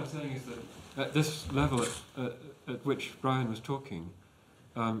 well, all I'm saying is that at this level at which Bryan was talking,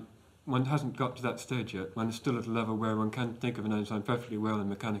 one hasn't got to that stage yet. One is still at a level where one can think of an enzyme perfectly well in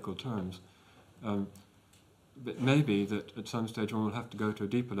mechanical terms. But maybe that at some stage one will have to go to a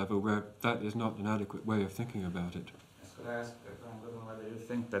deeper level where that is not an adequate way of thinking about it. Could I ask Bryan Goodwin whether you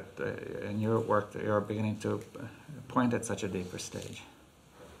think that in your work that you're beginning to point at such a deeper stage?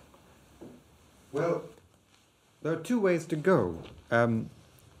 Well, there are two ways to go.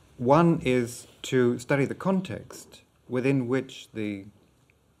 One is to study the context within which the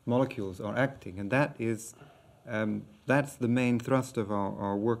molecules are acting, and that is that's the main thrust of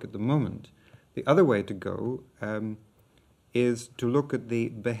our work at the moment. The other way to go is to look at the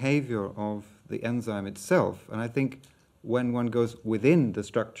behavior of the enzyme itself, and I think when one goes within the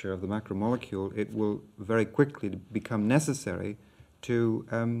structure of the macromolecule, it will very quickly become necessary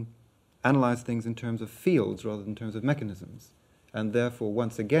to analyze things in terms of fields rather than in terms of mechanisms. And therefore,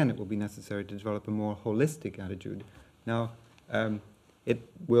 once again, it will be necessary to develop a more holistic attitude. Now, it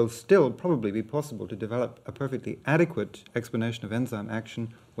will still probably be possible to develop a perfectly adequate explanation of enzyme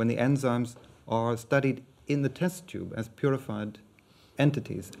action when the enzymes are studied in the test tube as purified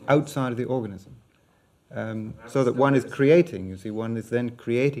entities outside of the organism. So that one is creating, you see, one is then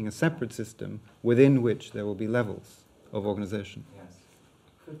creating a separate system within which there will be levels of organization. Yes.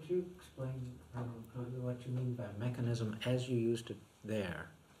 Could you explain what you mean by mechanism as you used it there,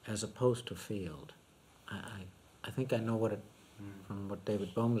 as opposed to field? I think I know what it, from what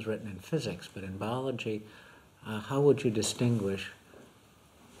David Bohm has written in physics, but in biology, how would you distinguish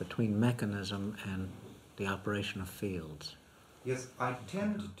between mechanism and the operation of fields? Yes, I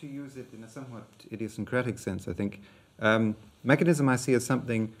tend to use it in a somewhat idiosyncratic sense, I think. Mechanism I see as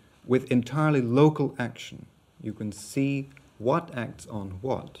something with entirely local action. You can see what acts on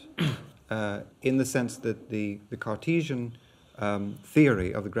what, in the sense that the Cartesian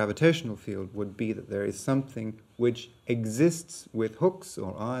theory of the gravitational field would be that there is something which exists with hooks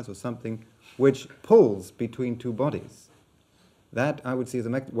or eyes or something which pulls between two bodies. That I would see as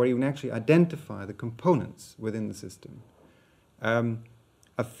where you can actually identify the components within the system.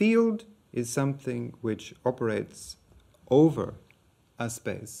 A field is something which operates over a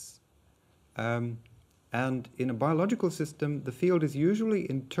space. And in a biological system, the field is usually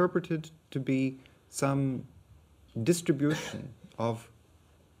interpreted to be some distribution of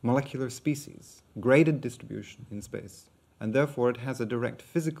molecular species, graded distribution in space. And therefore, it has a direct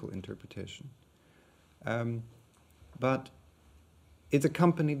physical interpretation. But it's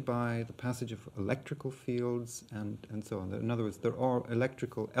accompanied by the passage of electrical fields and so on. In other words, there are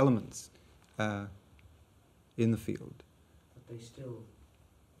electrical elements in the field. But they still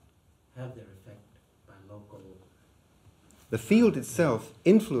have their effect by local... The field itself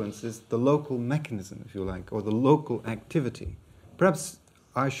influences the local mechanism, if you like, or the local activity. Perhaps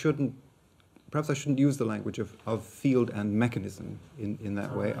I shouldn't use the language of field and mechanism in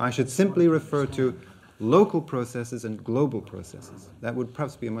that way. I should simply refer to local processes and global processes. That would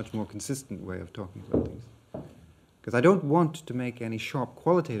perhaps be a much more consistent way of talking about things. Because I don't want to make any sharp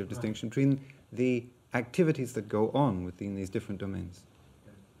qualitative distinction between the activities that go on within these different domains.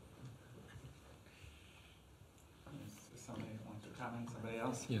 Somebody wants to comment? Somebody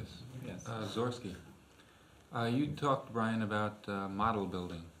else? Yes. Yes. Zorsky. You talked, Bryan, about model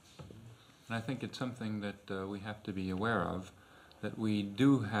building. And I think it's something that we have to be aware of, that we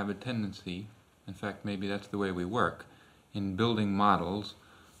do have a tendency, in fact, maybe that's the way we work, in building models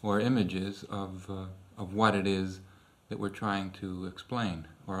or images of what it is that we're trying to explain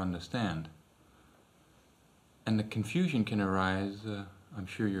or understand. And the confusion can arise, I'm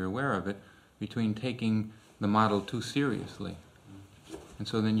sure you're aware of it, between taking the model too seriously. And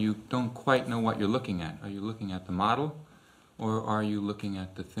so then you don't quite know what you're looking at. Are you looking at the model, or are you looking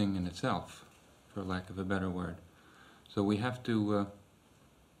at the thing in itself, for lack of a better word? So we have to,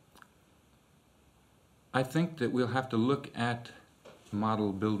 I think that we'll have to look at the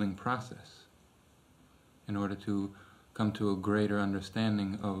model building process in order to come to a greater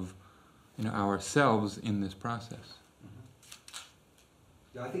understanding of ourselves in this process.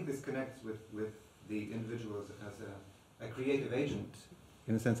 Yeah, I think this connects with the individual as a creative agent.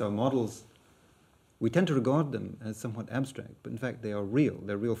 In a sense, our models, we tend to regard them as somewhat abstract, but in fact they are real.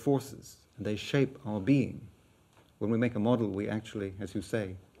 They're real forces, and they shape our being. When we make a model, we actually, as you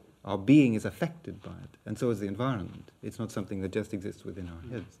say, our being is affected by it, and so is the environment. It's not something that just exists within our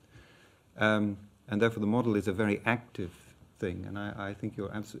heads. And therefore the model is a very active thing, and I think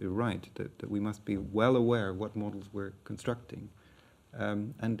you're absolutely right that we must be well aware of what models we're constructing.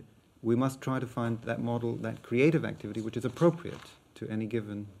 And we must try to find that model, that creative activity, which is appropriate to any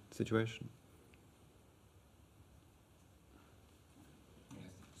given situation.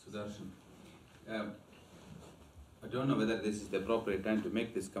 Yes, Sudarshan. I don't know whether this is the appropriate time to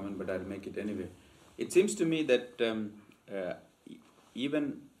make this comment, but I'll make it anyway. It seems to me that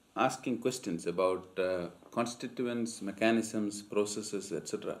even asking questions about constituents, mechanisms, processes,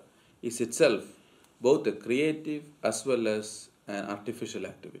 etc., is itself both a creative as well as an artificial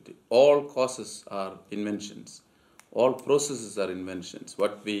activity. All causes are inventions. All processes are inventions.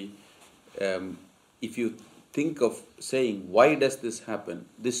 What we, if you think of saying, why does this happen?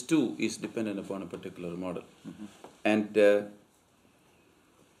 This too is dependent upon a particular model. Mm-hmm. And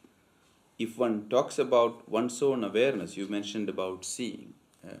if one talks about one's own awareness, you mentioned about seeing.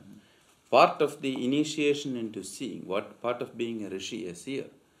 Part of the initiation into seeing, what part of being a rishi, a seer,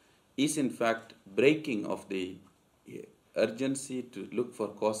 is in fact breaking of the urgency to look for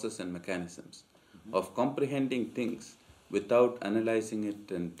causes and mechanisms, of comprehending things without analyzing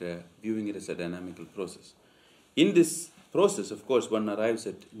it and viewing it as a dynamical process. In this process, of course, one arrives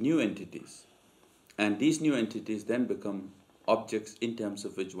at new entities, and these new entities then become objects in terms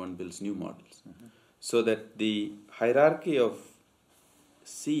of which one builds new models. So that the hierarchy of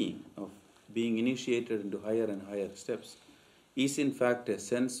seeing, of being initiated into higher and higher steps, is in fact a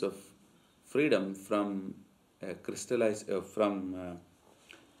sense of freedom from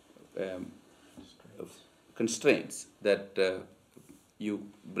constraints, that you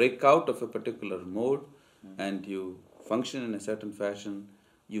break out of a particular mode and you function in a certain fashion,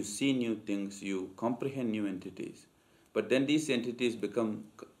 you see new things, you comprehend new entities, but then these entities become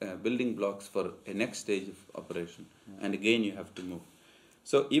building blocks for a next stage of operation, and again you have to move.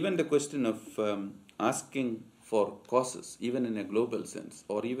 So even the question of asking for causes, even in a global sense,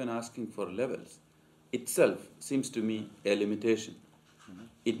 or even asking for levels, itself seems to me a limitation.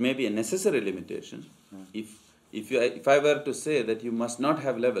 It may be a necessary limitation. If I were to say that you must not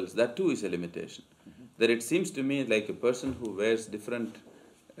have levels, that too is a limitation. That it seems to me like a person who wears different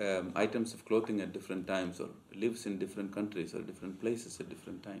items of clothing at different times, or lives in different countries or different places at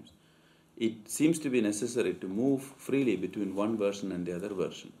different times. It seems to be necessary to move freely between one version and the other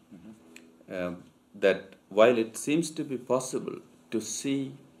version. That while it seems to be possible to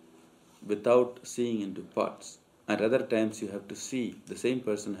see without seeing into parts, at other times you have to see, the same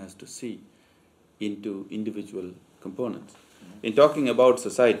person has to see into individual components. In talking about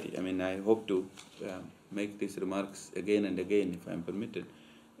society, I mean, I hope to make these remarks again and again if I am permitted.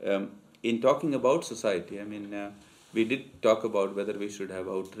 In talking about society, I mean, we did talk about whether we should have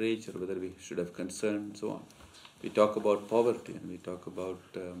outrage or whether we should have concern and so on. We talk about poverty and we talk about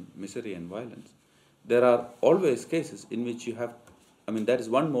misery and violence. There are always cases in which you have, I mean, that is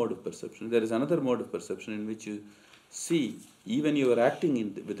one mode of perception. There is another mode of perception in which you see even you are acting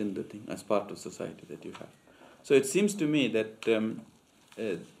within the thing as part of society that you have. So it seems to me that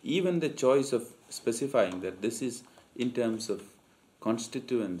even the choice of specifying that this is in terms of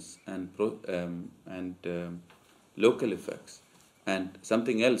constituents and local effects, and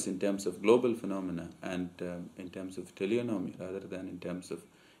something else in terms of global phenomena and in terms of teleonomy rather than in terms of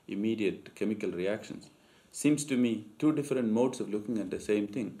immediate chemical reactions, seems to me two different modes of looking at the same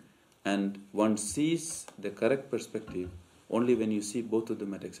thing, and one sees the correct perspective only when you see both of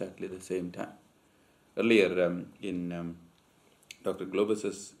them at exactly the same time. Earlier in Dr.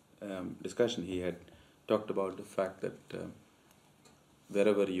 Globus's discussion, he had talked about the fact that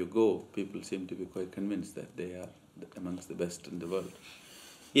wherever you go, people seem to be quite convinced that they are amongst the best in the world.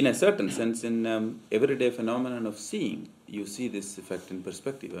 In a certain sense, in everyday phenomenon of seeing, you see this effect in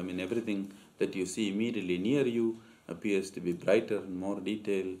perspective. I mean, everything that you see immediately near you appears to be brighter, more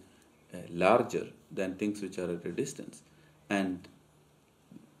detailed, larger than things which are at a distance. And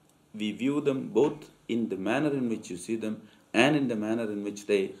we view them both in the manner in which you see them and in the manner in which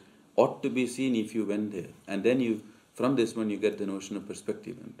they ought to be seen if you went there. And then you from this one you get the notion of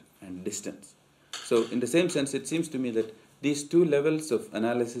perspective and distance. So in the same sense, it seems to me that these two levels of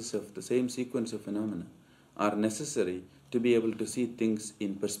analysis of the same sequence of phenomena are necessary to be able to see things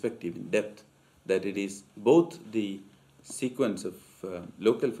in perspective, in depth, that it is both the sequence of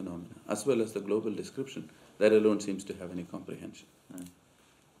local phenomena as well as the global description that alone seems to have any comprehension. You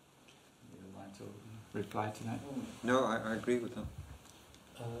want to reply to that? No, I agree with that.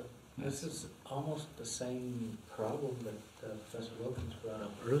 This is almost the same problem that Professor Wilkins brought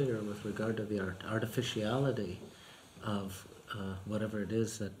up earlier with regard to the artificiality of whatever it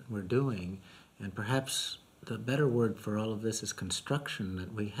is that we're doing. And perhaps the better word for all of this is construction,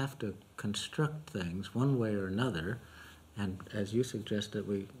 that we have to construct things one way or another. And as you suggested,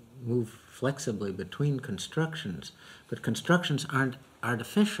 we move flexibly between constructions. But constructions aren't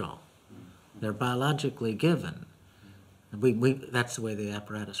artificial. They're biologically given. That's the way the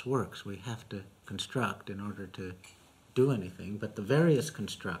apparatus works. We have to construct in order to do anything. But the various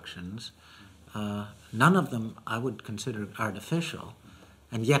constructions, none of them I would consider artificial,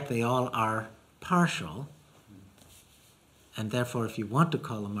 and yet they all are partial. And therefore, if you want to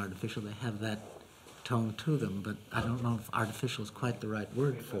call them artificial, they have that tone to them. But I don't know if artificial is quite the right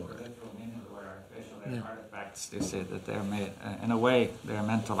word for it. Yeah. Artifacts, they say that they're made, in a way, they're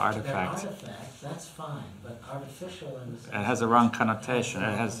mental artifacts. They're artifacts, that's fine, but artificial in the sense... It has a wrong connotation.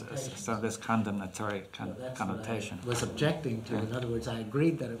 It has this condemnatory connotation. I was objecting to. In other words, I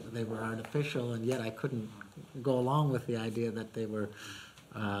agreed that they were artificial, and yet I couldn't go along with the idea that they were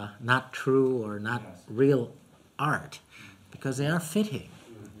not true or not real art, because they are fitting.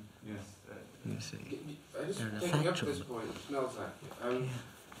 You see. I just taking up this point, Melzack.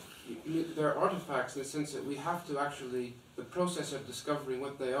 They're artifacts in the sense that we have to actually, the process of discovering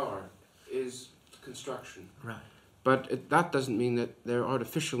what they are is construction. Right. But that doesn't mean that they're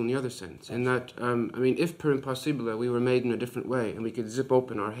artificial in the other sense. In that, I mean, if per impossibile we were made in a different way and we could zip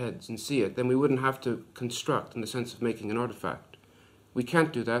open our heads and see it, then we wouldn't have to construct in the sense of making an artifact. We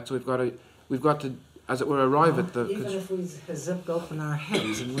can't do that, so we've got to, as it were, arrive at the... Even if we zipped open our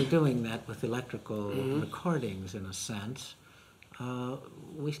heads, and we're doing that with electrical recordings in a sense,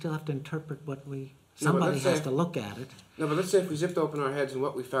 we still have to interpret what we... Somebody has to look at it. No, but let's say if we zipped open our heads and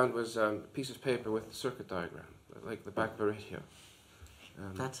what we found was a piece of paper with a circuit diagram, like the back of a radio.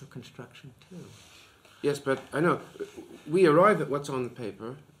 That's a construction too. Yes, but I know. We arrive at what's on the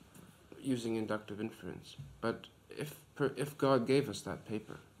paper using inductive inference. But if God gave us that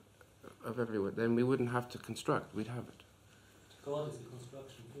paper of everywhere, then we wouldn't have to construct. We'd have it. God is a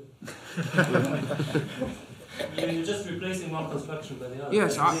construction too. You're just replacing one construction by the other.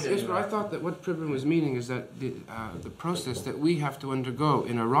 Yes, but I thought that what Pribram was meaning is that the process that we have to undergo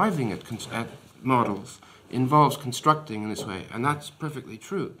in arriving at models involves constructing in this way, and that's perfectly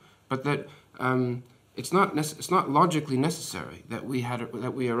true. But that it's not logically necessary that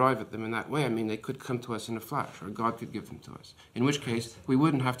we arrive at them in that way. I mean, they could come to us in a flash, or God could give them to us. In which case, we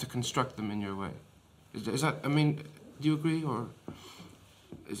wouldn't have to construct them in your way. Is that? I mean, do you agree, or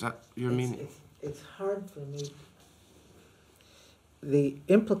is that your meaning? It's hard for me. The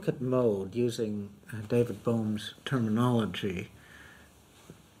implicate mode, using David Bohm's terminology,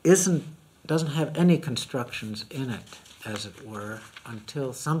 doesn't have any constructions in it, as it were,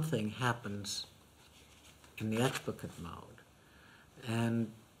 until something happens in the explicate mode.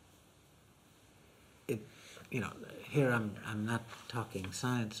 And it, here I'm not talking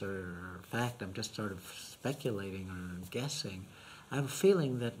science or fact. I'm just sort of speculating or guessing. I have a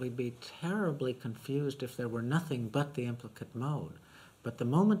feeling that we'd be terribly confused if there were nothing but the implicate mode. But the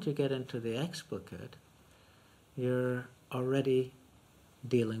moment you get into the explicate, you're already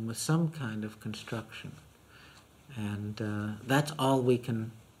dealing with some kind of construction. And that's all we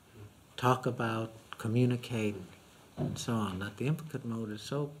can talk about, communicate, and so on. That the implicate mode is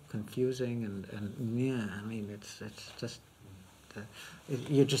so confusing and yeah, I mean, it's just,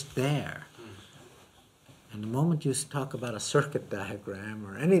 you're just there. And the moment you talk about a circuit diagram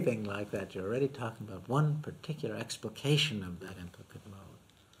or anything like that, you're already talking about one particular explication of that implicate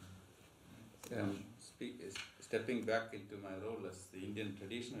mode. Stepping back into my role as the Indian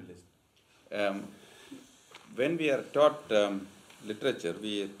traditionalist, when we are taught literature,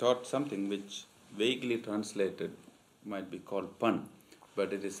 we are taught something which vaguely translated might be called pun,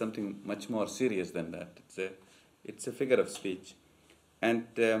 but it is something much more serious than that. It's a figure of speech. And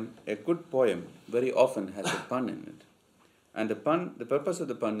a good poem very often has a pun in it. And the purpose of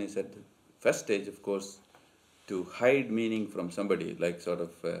the pun is at the first stage, of course, to hide meaning from somebody, like sort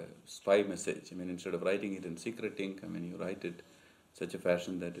of a spy message. I mean, instead of writing it in secret ink, I mean, you write it such a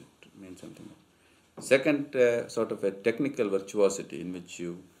fashion that it means something. Second, sort of a technical virtuosity in which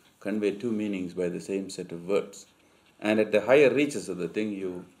you convey two meanings by the same set of words. And at the higher reaches of the thing,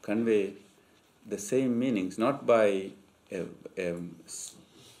 you convey the same meanings, not by a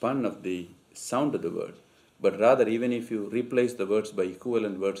spun of the sound of the word, but rather even if you replace the words by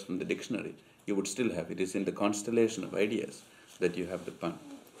equivalent words from the dictionary, you would still have it. It is in the constellation of ideas that you have the pun.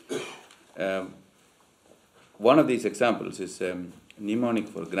 One of these examples is mnemonic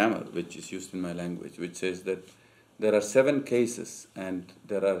for grammar, which is used in my language, which says that there are 7 cases and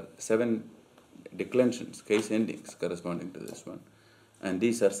there are 7 declensions, case endings corresponding to this one. And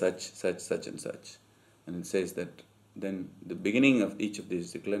these are such, such, such and such. And it says that then the beginning of each of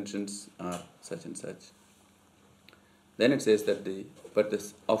these declensions are such and such. Then it says that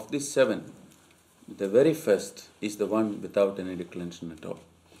of these 7, the very first is the one without any declension at all.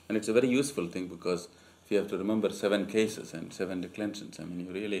 And it's a very useful thing because if you have to remember 7 cases and 7 declensions, I mean,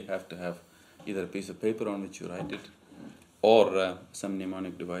 you really have to have either a piece of paper on which you write it or some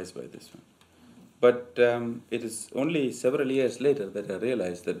mnemonic device by this one. But it is only several years later that I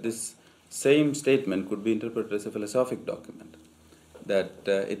realized that this same statement could be interpreted as a philosophic document. That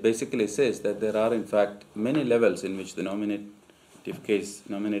it basically says that there are in fact many levels in which the nominative case,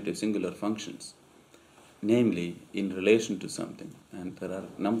 nominative singular functions, namely in relation to something, and there are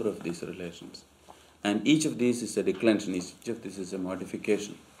a number of these relations. And each of these is a declension, each of these is a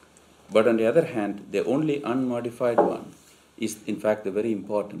modification. But on the other hand, the only unmodified one is in fact the very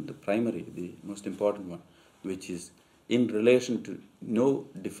important, the primary, the most important one, which is in relation to no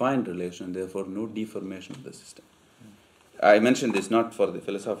defined relation, and therefore no deformation of the system. I mentioned this not for the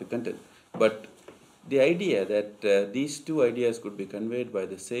philosophic content, but the idea that these two ideas could be conveyed by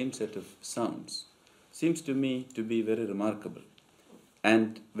the same set of sounds seems to me to be very remarkable.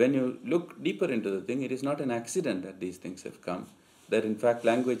 And when you look deeper into the thing, it is not an accident that these things have come, that in fact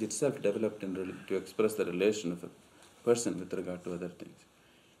language itself developed to express the relation of a person with regard to other things.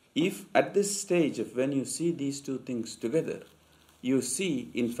 If at this stage of when you see these two things together, you see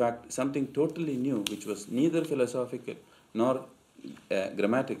in fact something totally new, which was neither philosophical nor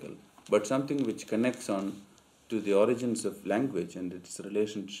grammatical, but something which connects on to the origins of language and its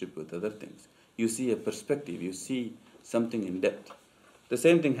relationship with other things. You see a perspective, you see something in depth. The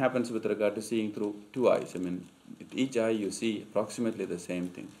same thing happens with regard to seeing through 2 eyes. I mean, with each eye you see approximately the same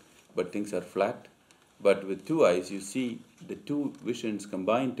thing, but things are flat. But with 2 eyes, you see the 2 visions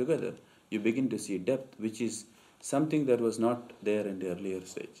combined together, you begin to see depth, which is something that was not there in the earlier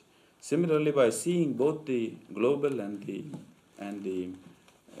stage. Similarly, by seeing both the global and the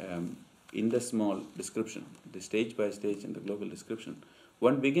in the small description, the stage by stage and the global description,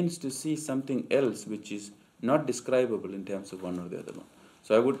 one begins to see something else which is not describable in terms of one or the other one.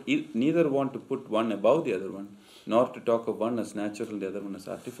 So I would neither want to put one above the other one, nor to talk of one as natural and the other one as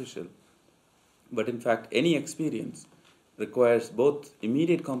artificial. But in fact, any experience requires both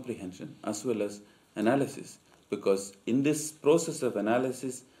immediate comprehension as well as analysis, because in this process of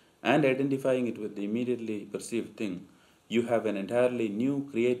analysis and identifying it with the immediately perceived thing, you have an entirely new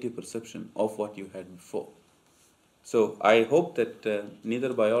creative perception of what you had before. So I hope that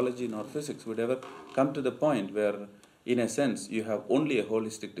neither biology nor physics would ever come to the point where, in a sense, you have only a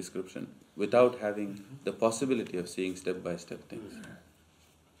holistic description without having the possibility of seeing step-by-step things.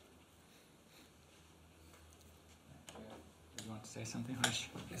 Say something, Harsh?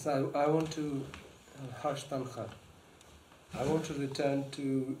 Yes, I want to, Harsh Tanka, I want to return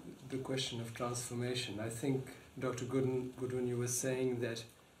to the question of transformation. I think, Dr. Goodwin, you were saying that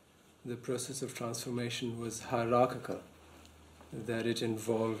the process of transformation was hierarchical, that it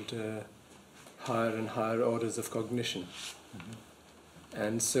involved higher and higher orders of cognition. Mm-hmm.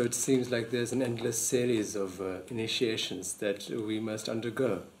 And so it seems like there's an endless series of initiations that we must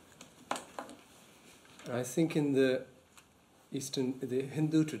undergo. I think in the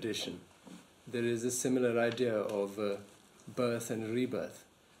Hindu tradition, there is a similar idea of birth and rebirth.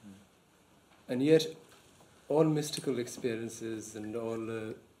 And yet, all mystical experiences and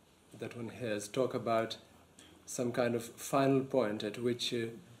all that one hears talk about some kind of final point at which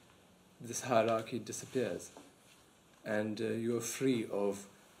this hierarchy disappears. And you are free of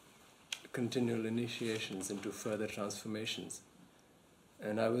continual initiations into further transformations.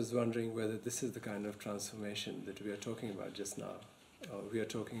 And I was wondering whether this is the kind of transformation that we are talking about just now, or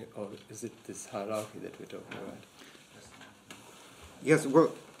is it this hierarchy that we're talking about? Yes,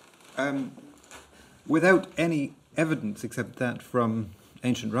 well, without any evidence except that from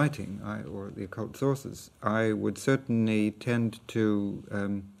ancient writing or the occult sources, I would certainly tend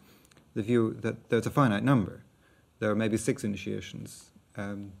to the view that there's a finite number. There are maybe 6 initiations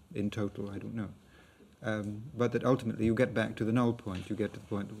in total, I don't know. But that ultimately you get back to the null point. You get to the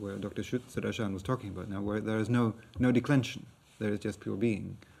point where Dr. Sudarshan was talking about now, where there is no declension. There is just pure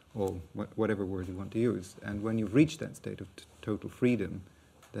being. or whatever word you want to use. And when you've reached that state of total freedom,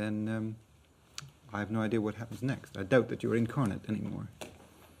 then I have no idea what happens next. I doubt that you're incarnate anymore.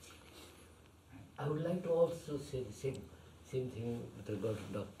 I would like to also say the same thing with regard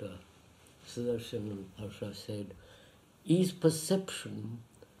to Dr. Sudarshan and Harsha said. Is perception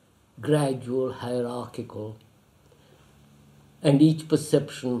gradual, hierarchical, and each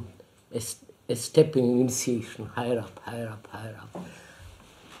perception a stepping initiation, higher up, higher up, higher up?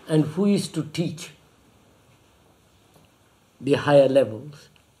 And who is to teach the higher levels?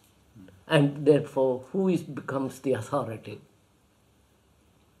 And therefore, who becomes the authority?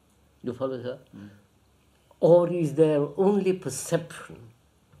 You follow, sir? Or is there only perception,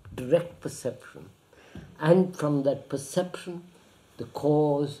 direct perception, and from that perception, the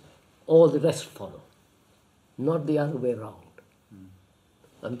cause, all the rest follow, not the other way around?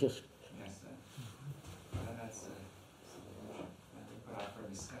 I'm just... Yes, that's something we put out for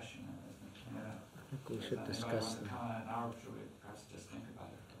discussion. I think we should discuss that. Or should we perhaps just think about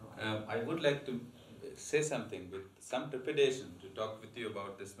it? I would like to say something with some trepidation to talk with you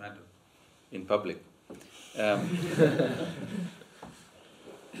about this matter in public.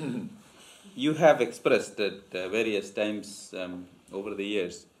 You have expressed at various times over the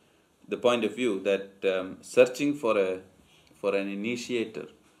years the point of view that searching for an initiator,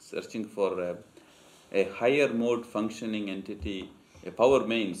 searching for a higher mode functioning entity, a power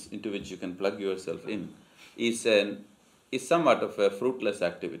mains into which you can plug yourself in, is somewhat of a fruitless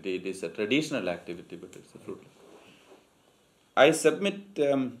activity. It is a traditional activity, but it's a fruitless. I submit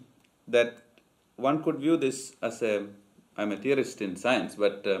that one could view this as I'm a theorist in science,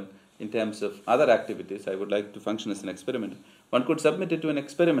 but in terms of other activities, I would like to function as an experiment. One could submit it to an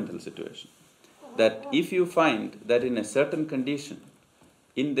experimental situation. That if you find that in a certain condition,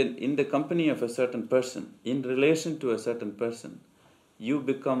 in the company of a certain person, in relation to a certain person, you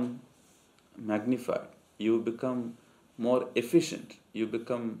become magnified, you become more efficient, you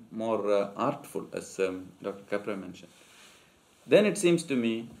become more artful, as Dr. Capra mentioned, then it seems to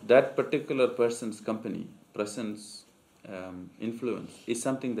me that particular person's company, presence, influence is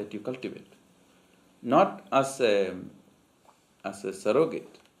something that you cultivate. Not as a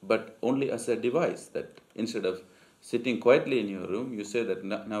surrogate, but only as a device that instead of sitting quietly in your room, you say that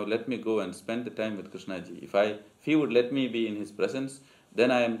now let me go and spend the time with Krishnaji. If he would let me be in his presence, then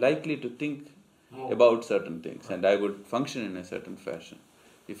I am likely to think about certain things and I would function in a certain fashion.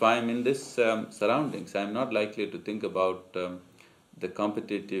 If I am in this surroundings, I am not likely to think about the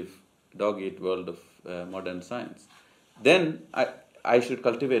competitive dog-eat world of modern science. Then I should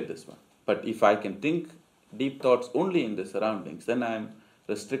cultivate this one. But if I can think deep thoughts only in the surroundings, then I am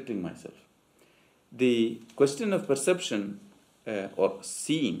restricting myself. The question of perception or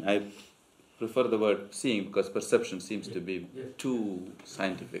seeing, I prefer the word seeing because perception seems to be too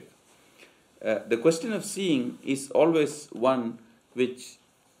scientific. The question of seeing is always one which,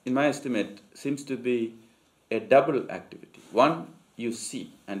 in my estimate, seems to be a double activity. One, you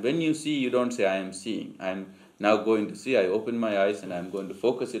see, and when you see, you don't say, I am seeing, I am now going to see, I open my eyes and I am going to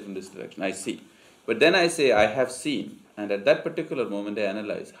focus it in this direction, I see. But then I say, I have seen, and at that particular moment I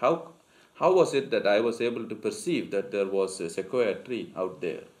analyze, how was it that I was able to perceive that there was a sequoia tree out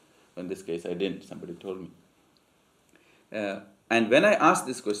there? In this case, I didn't, somebody told me. And when I ask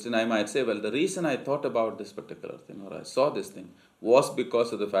this question, I might say, well, the reason I thought about this particular thing, or I saw this thing, was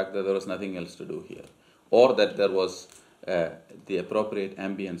because of the fact that there was nothing else to do here, or that there was the appropriate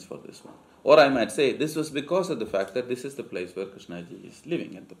ambience for this one. Or I might say, this was because of the fact that this is the place where Krishnaji is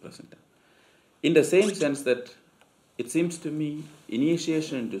living at the present time. In the same sense that it seems to me,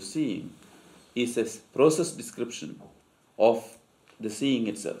 initiation into seeing is a process description of the seeing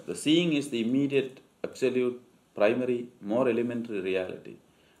itself. The seeing is the immediate, absolute, primary, more elementary reality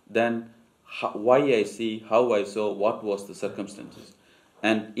than why I see, how I saw, what was the circumstances.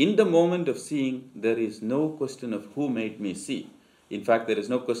 And in the moment of seeing, there is no question of who made me see. In fact, there is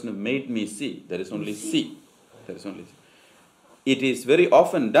no question of made me see. There is only see. There is only see. It is very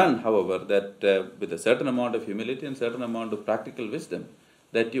often done, however, that with a certain amount of humility and certain amount of practical wisdom,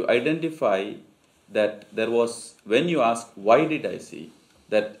 that you identify that there was, when you ask, why did I see,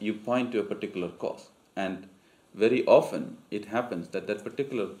 that you point to a particular cause. And very often it happens that that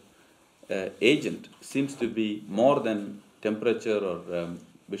particular agent seems to be more than temperature or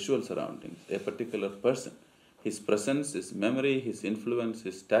visual surroundings, a particular person. His presence, his memory, his influence,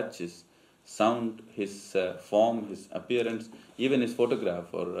 his touch, his sound, his form, his appearance, even his photograph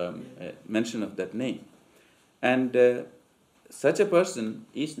or mention of that name. And such a person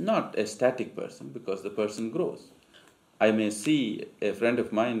is not a static person because the person grows. I may see a friend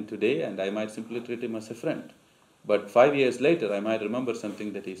of mine today and I might simply treat him as a friend. But 5 years later, I might remember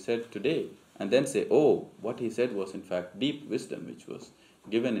something that he said today, and then say, oh, what he said was in fact deep wisdom, which was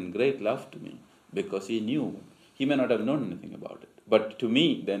given in great love to me, because he knew. He may not have known anything about it. But to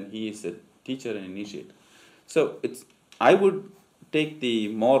me, then he is a teacher and initiator. So I would take the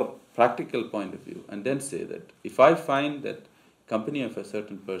more practical point of view and then say that if I find that company of a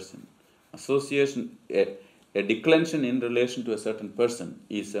certain person, association, a declension in relation to a certain person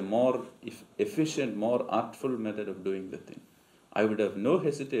is a more efficient, more artful method of doing the thing, I would have no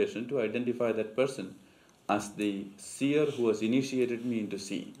hesitation to identify that person as the seer who has initiated me into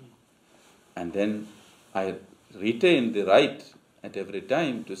seeing. And then I retain the right at every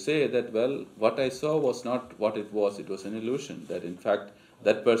time to say that, well, what I saw was not what it was an illusion, that in fact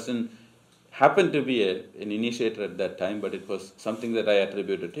that person happened to be an initiator at that time, but it was something that I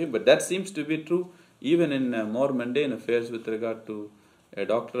attributed to him. But that seems to be true even in more mundane affairs with regard to a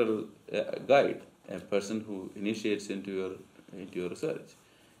doctoral guide, a person who initiates into your research.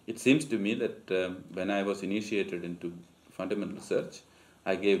 It seems to me that when I was initiated into fundamental research,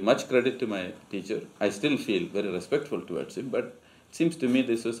 I gave much credit to my teacher. I still feel very respectful towards him, but it seems to me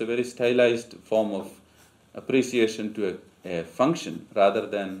this was a very stylized form of appreciation to a function rather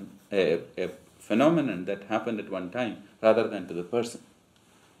than a phenomenon that happened at one time, rather than to the person.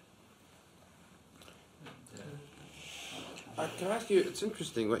 Can I ask you, it's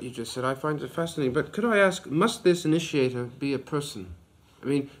interesting what you just said, I find it fascinating, but could I ask, must this initiator be a person? I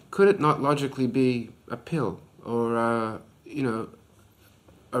mean, could it not logically be a pill, or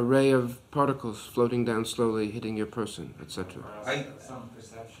a ray of particles floating down slowly, hitting your person, etc.? Some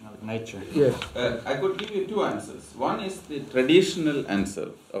perception of nature. Yes. I could give you two answers. One is the traditional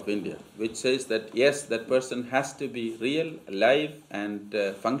answer of India, which says that yes, that person has to be real, alive, and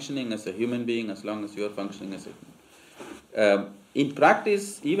functioning as a human being as long as you are functioning as a human. In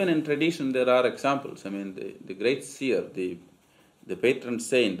practice, even in tradition, there are examples. I mean, the great seer, the patron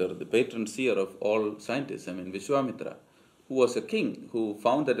saint or the patron seer of all scientists, I mean, Vishwamitra, who was a king, who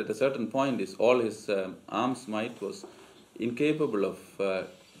found that at a certain point all his arm's might was incapable of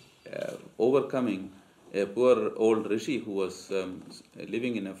overcoming a poor old rishi who was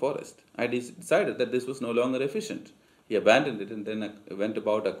living in a forest. And he decided that this was no longer efficient. He abandoned it and then went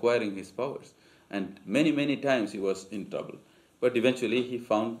about acquiring his powers. And many, many times he was in trouble. But eventually he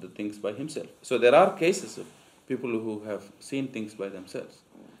found the things by himself. So there are cases of people who have seen things by themselves.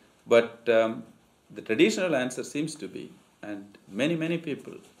 But the traditional answer seems to be, and many, many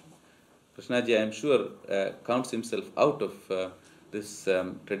people, Krishnaji, I am sure, counts himself out of this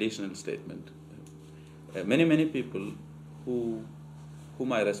traditional statement. Many, many people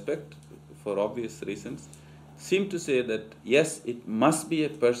whom I respect for obvious reasons seem to say that, yes, it must be a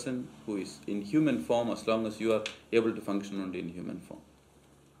person who is in human form as long as you are able to function only in human form.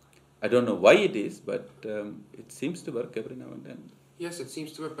 I don't know why it is, but it seems to work every now and then. Yes, it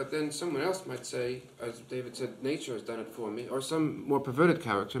seems to work, but then someone else might say, as David said, nature has done it for me, or some more perverted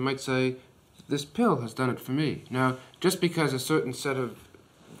character might say, this pill has done it for me. Now, just because a certain set of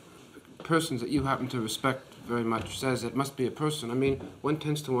persons that you happen to respect very much says it must be a person, I mean, one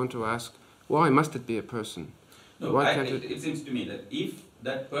tends to want to ask, why must it be a person? No, it seems to me that if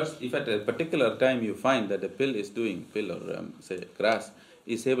at a particular time you find that a pill or say grass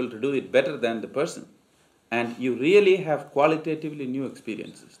is able to do it better than the person, and you really have qualitatively new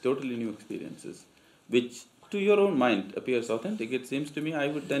experiences, totally new experiences, which to your own mind appears authentic, it seems to me I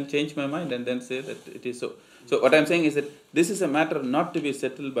would then change my mind and then say that it is so. So what I'm saying is that this is a matter not to be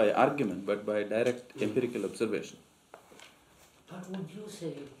settled by argument, but by direct empirical observation. But would you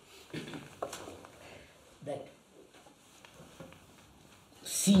say that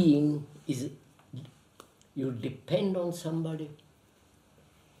seeing is, you depend on somebody,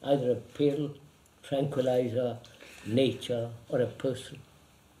 either a pill, tranquilizer, nature, or a person?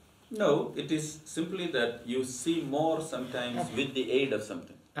 No, it is simply that you see more sometimes with the aid of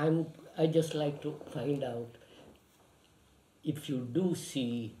something. I just like to find out if you do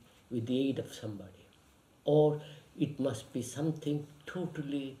see with the aid of somebody, or it must be something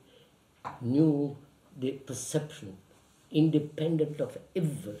totally new, the perception, independent of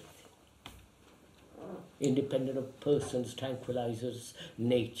everything, independent of persons, tranquilizers,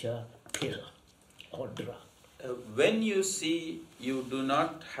 nature, pill, or drug. When you see, you do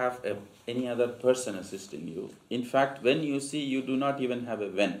not have any other person assisting you. In fact, when you see, you do not even have a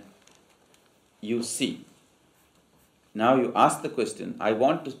when. You see. Now you ask the question, I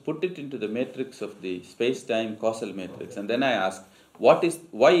want to put it into the matrix of the space-time causal matrix, and then I ask,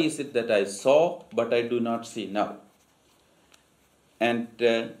 why is it that I saw but I do not see now? And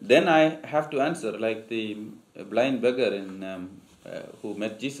then I have to answer like the blind beggar who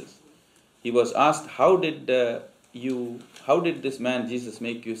met Jesus. He was asked, how did how did this man Jesus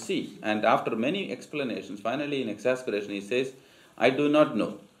make you see? And after many explanations, finally in exasperation, he says, I do not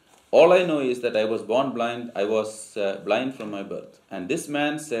know. All I know is that I was born blind, I was blind from my birth. And this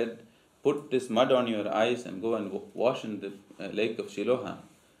man said, put this mud on your eyes and go and wash in the lake of Shiloh.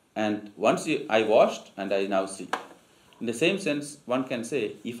 And once I washed, and I now see. In the same sense, one can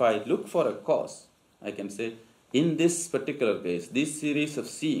say, if I look for a cause, I can say, in this particular case, this series of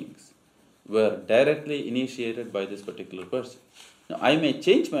seeings were directly initiated by this particular person. Now, I may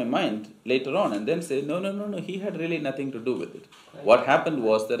change my mind later on and then say, no, he had really nothing to do with it. What happened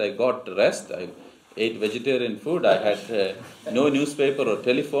was that I got rest, I ate vegetarian food, I had no newspaper or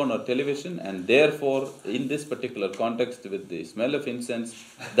telephone or television, and therefore, in this particular context with the smell of incense,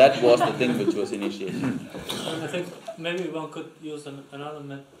 that was the thing which was initiated. I think maybe one could use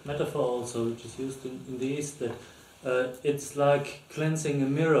another metaphor also, which is used in the East, that it's like cleansing a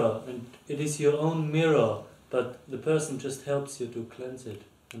mirror, and it is your own mirror, but the person just helps you to cleanse it.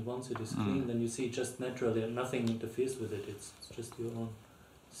 And once it is clean, then you see just naturally, and nothing interferes with it. It's just your own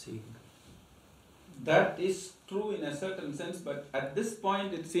seeing. That is true in a certain sense, but at this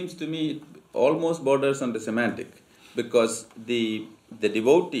point it seems to me it almost borders on the semantic, because the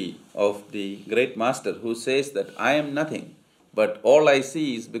devotee of the great master who says that I am nothing, but all I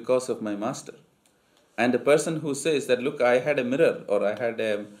see is because of my master, and the person who says that, look, I had a mirror or I had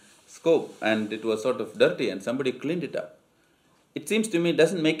a scope and it was sort of dirty and somebody cleaned it up, it seems to me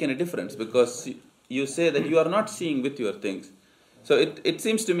doesn't make any difference, because you say that you are not seeing with your things. So it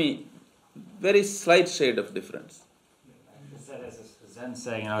seems to me very slight shade of difference. As a Zen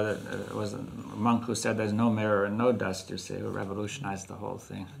saying, that it was a monk who said there's no mirror and no dust, you see, who revolutionized the whole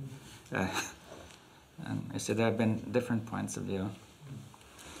thing. And you see, there have been different points of view.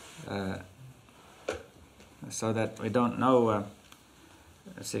 So that we don't know,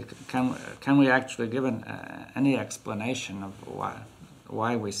 can we actually give any explanation of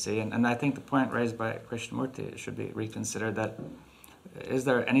why we see? And I think the point raised by Krishnamurti should be reconsidered, that is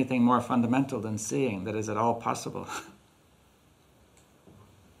there anything more fundamental than seeing, that is at all possible?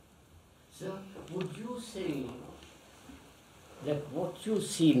 Sir, would you say that what you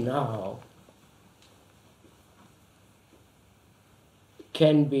see now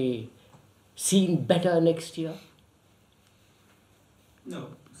can be seen better next year? No,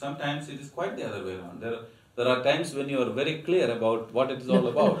 sometimes it is quite the other way around. There are times when you are very clear about what it is all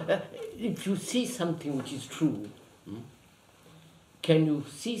about. If you see something which is true, can you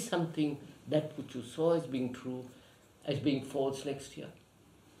see something that which you saw as being true as being false next year?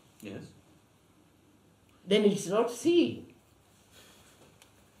 Yes. Then it's not seeing.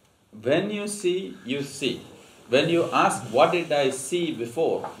 When you see, you see. When you ask, what did I see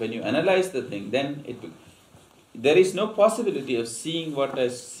before? When you analyze the thing, then there is no possibility of seeing what I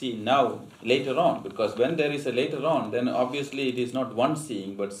see now later on, because when there is a later on, then obviously it is not one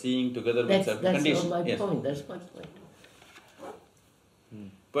seeing, but seeing together with certain conditions. That's my point. That's my point.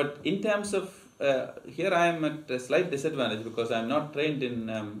 But in terms of, here I am at a slight disadvantage, because I am not trained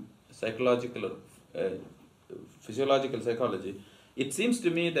in psychological or physiological psychology. It seems to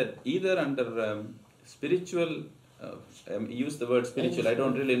me that either under spiritual, use the word spiritual, I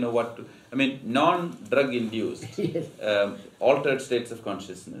don't really know what to, non-drug induced, altered states of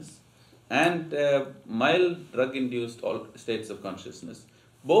consciousness, and mild drug induced states of consciousness,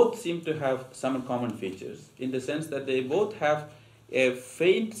 both seem to have some common features, in the sense that they both have a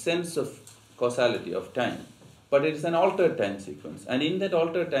faint sense of causality of time, but it is an altered time sequence. And in that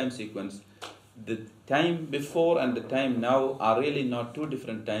altered time sequence, the time before and the time now are really not two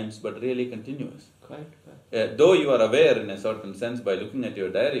different times, but really continuous. Quite. Though you are aware in a certain sense by looking at your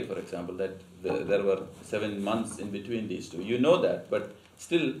diary, for example, that there were 7 months in between these two. You know that, but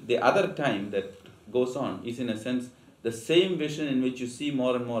still the other time that goes on is in a sense the same vision in which you see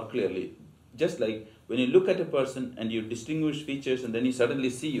more and more clearly. Just like when you look at a person and you distinguish features and then you suddenly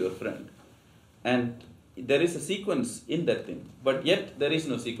see your friend. And there is a sequence in that thing, but yet there is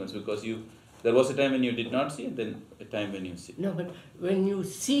no sequence, because there was a time when you did not see and then a time when you see. No, but when you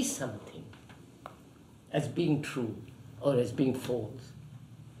see something as being true or as being false,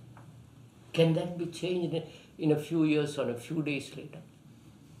 can that be changed in a few years or a few days later?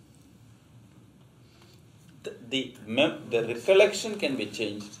 The recollection can be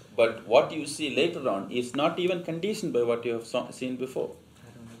changed, but what you see later on is not even conditioned by what you have seen before.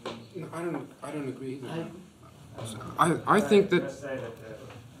 No, I don't agree. I think that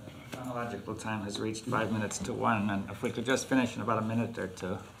chronological time has reached 5 minutes to 1, and if we could just finish in about a minute or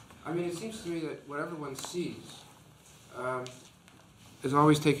two. It seems to me that whatever one sees is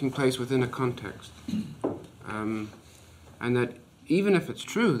always taking place within a context, and that even if it's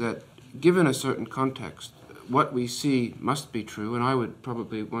true that given a certain context, what we see must be true, and I would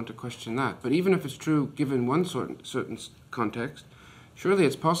probably want to question that. But even if it's true given one certain context, surely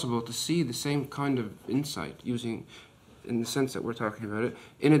it's possible to see the same kind of insight using, in the sense that we're talking about it,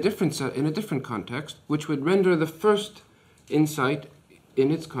 in a different context, which would render the first insight in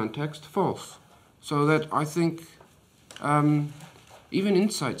its context false. So that I think even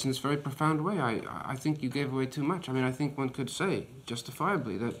insights in this very profound way, I think you gave away too much. I mean, I think one could say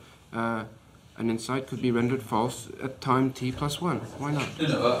justifiably that an insight could be rendered false at time t plus 1. Why not?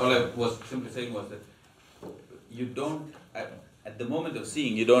 No, all I was simply saying was that you don't, at the moment of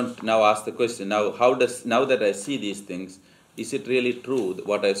seeing, you don't now ask the question, now that I see these things, is it really true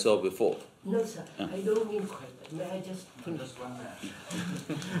what I saw before? No, sir, I don't mean quite that. May I just finish? Just one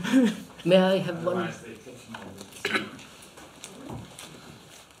minute. May I have one?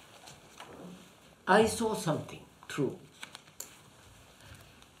 I saw something true,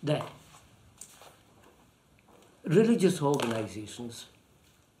 that religious organizations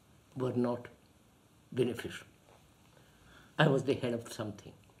were not beneficial. I was the head of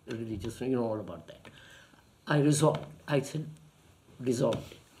something religious, you know all about that. I said,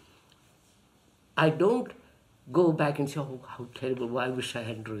 resolved it. I don't go back and say, oh, how terrible, I wish I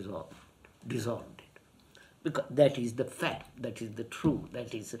hadn't dissolved it. Because that is the fact, that is the truth,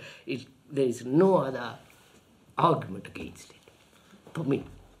 that is, there is no other argument against it for me.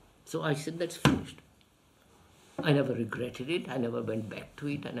 So I said, that's finished. I never regretted it, I never went back to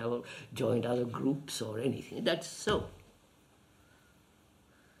it, I never joined other groups or anything. That's so.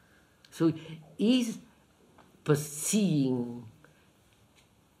 So is perceiving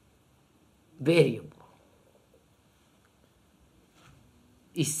variable,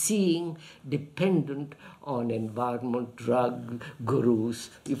 is seeing dependent on environment, drug, gurus,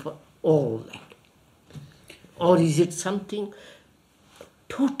 all that? Or is it something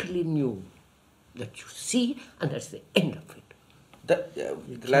totally new that you see and that's the end of it? The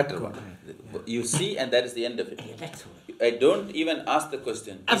latter one. You see and that is the end of it. Yeah, that's all. I don't even ask the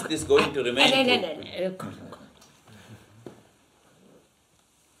question, is this going to remain true? Of course.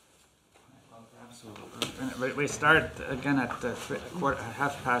 We start again at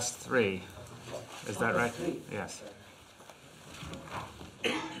 3:30. Is that right? Yes.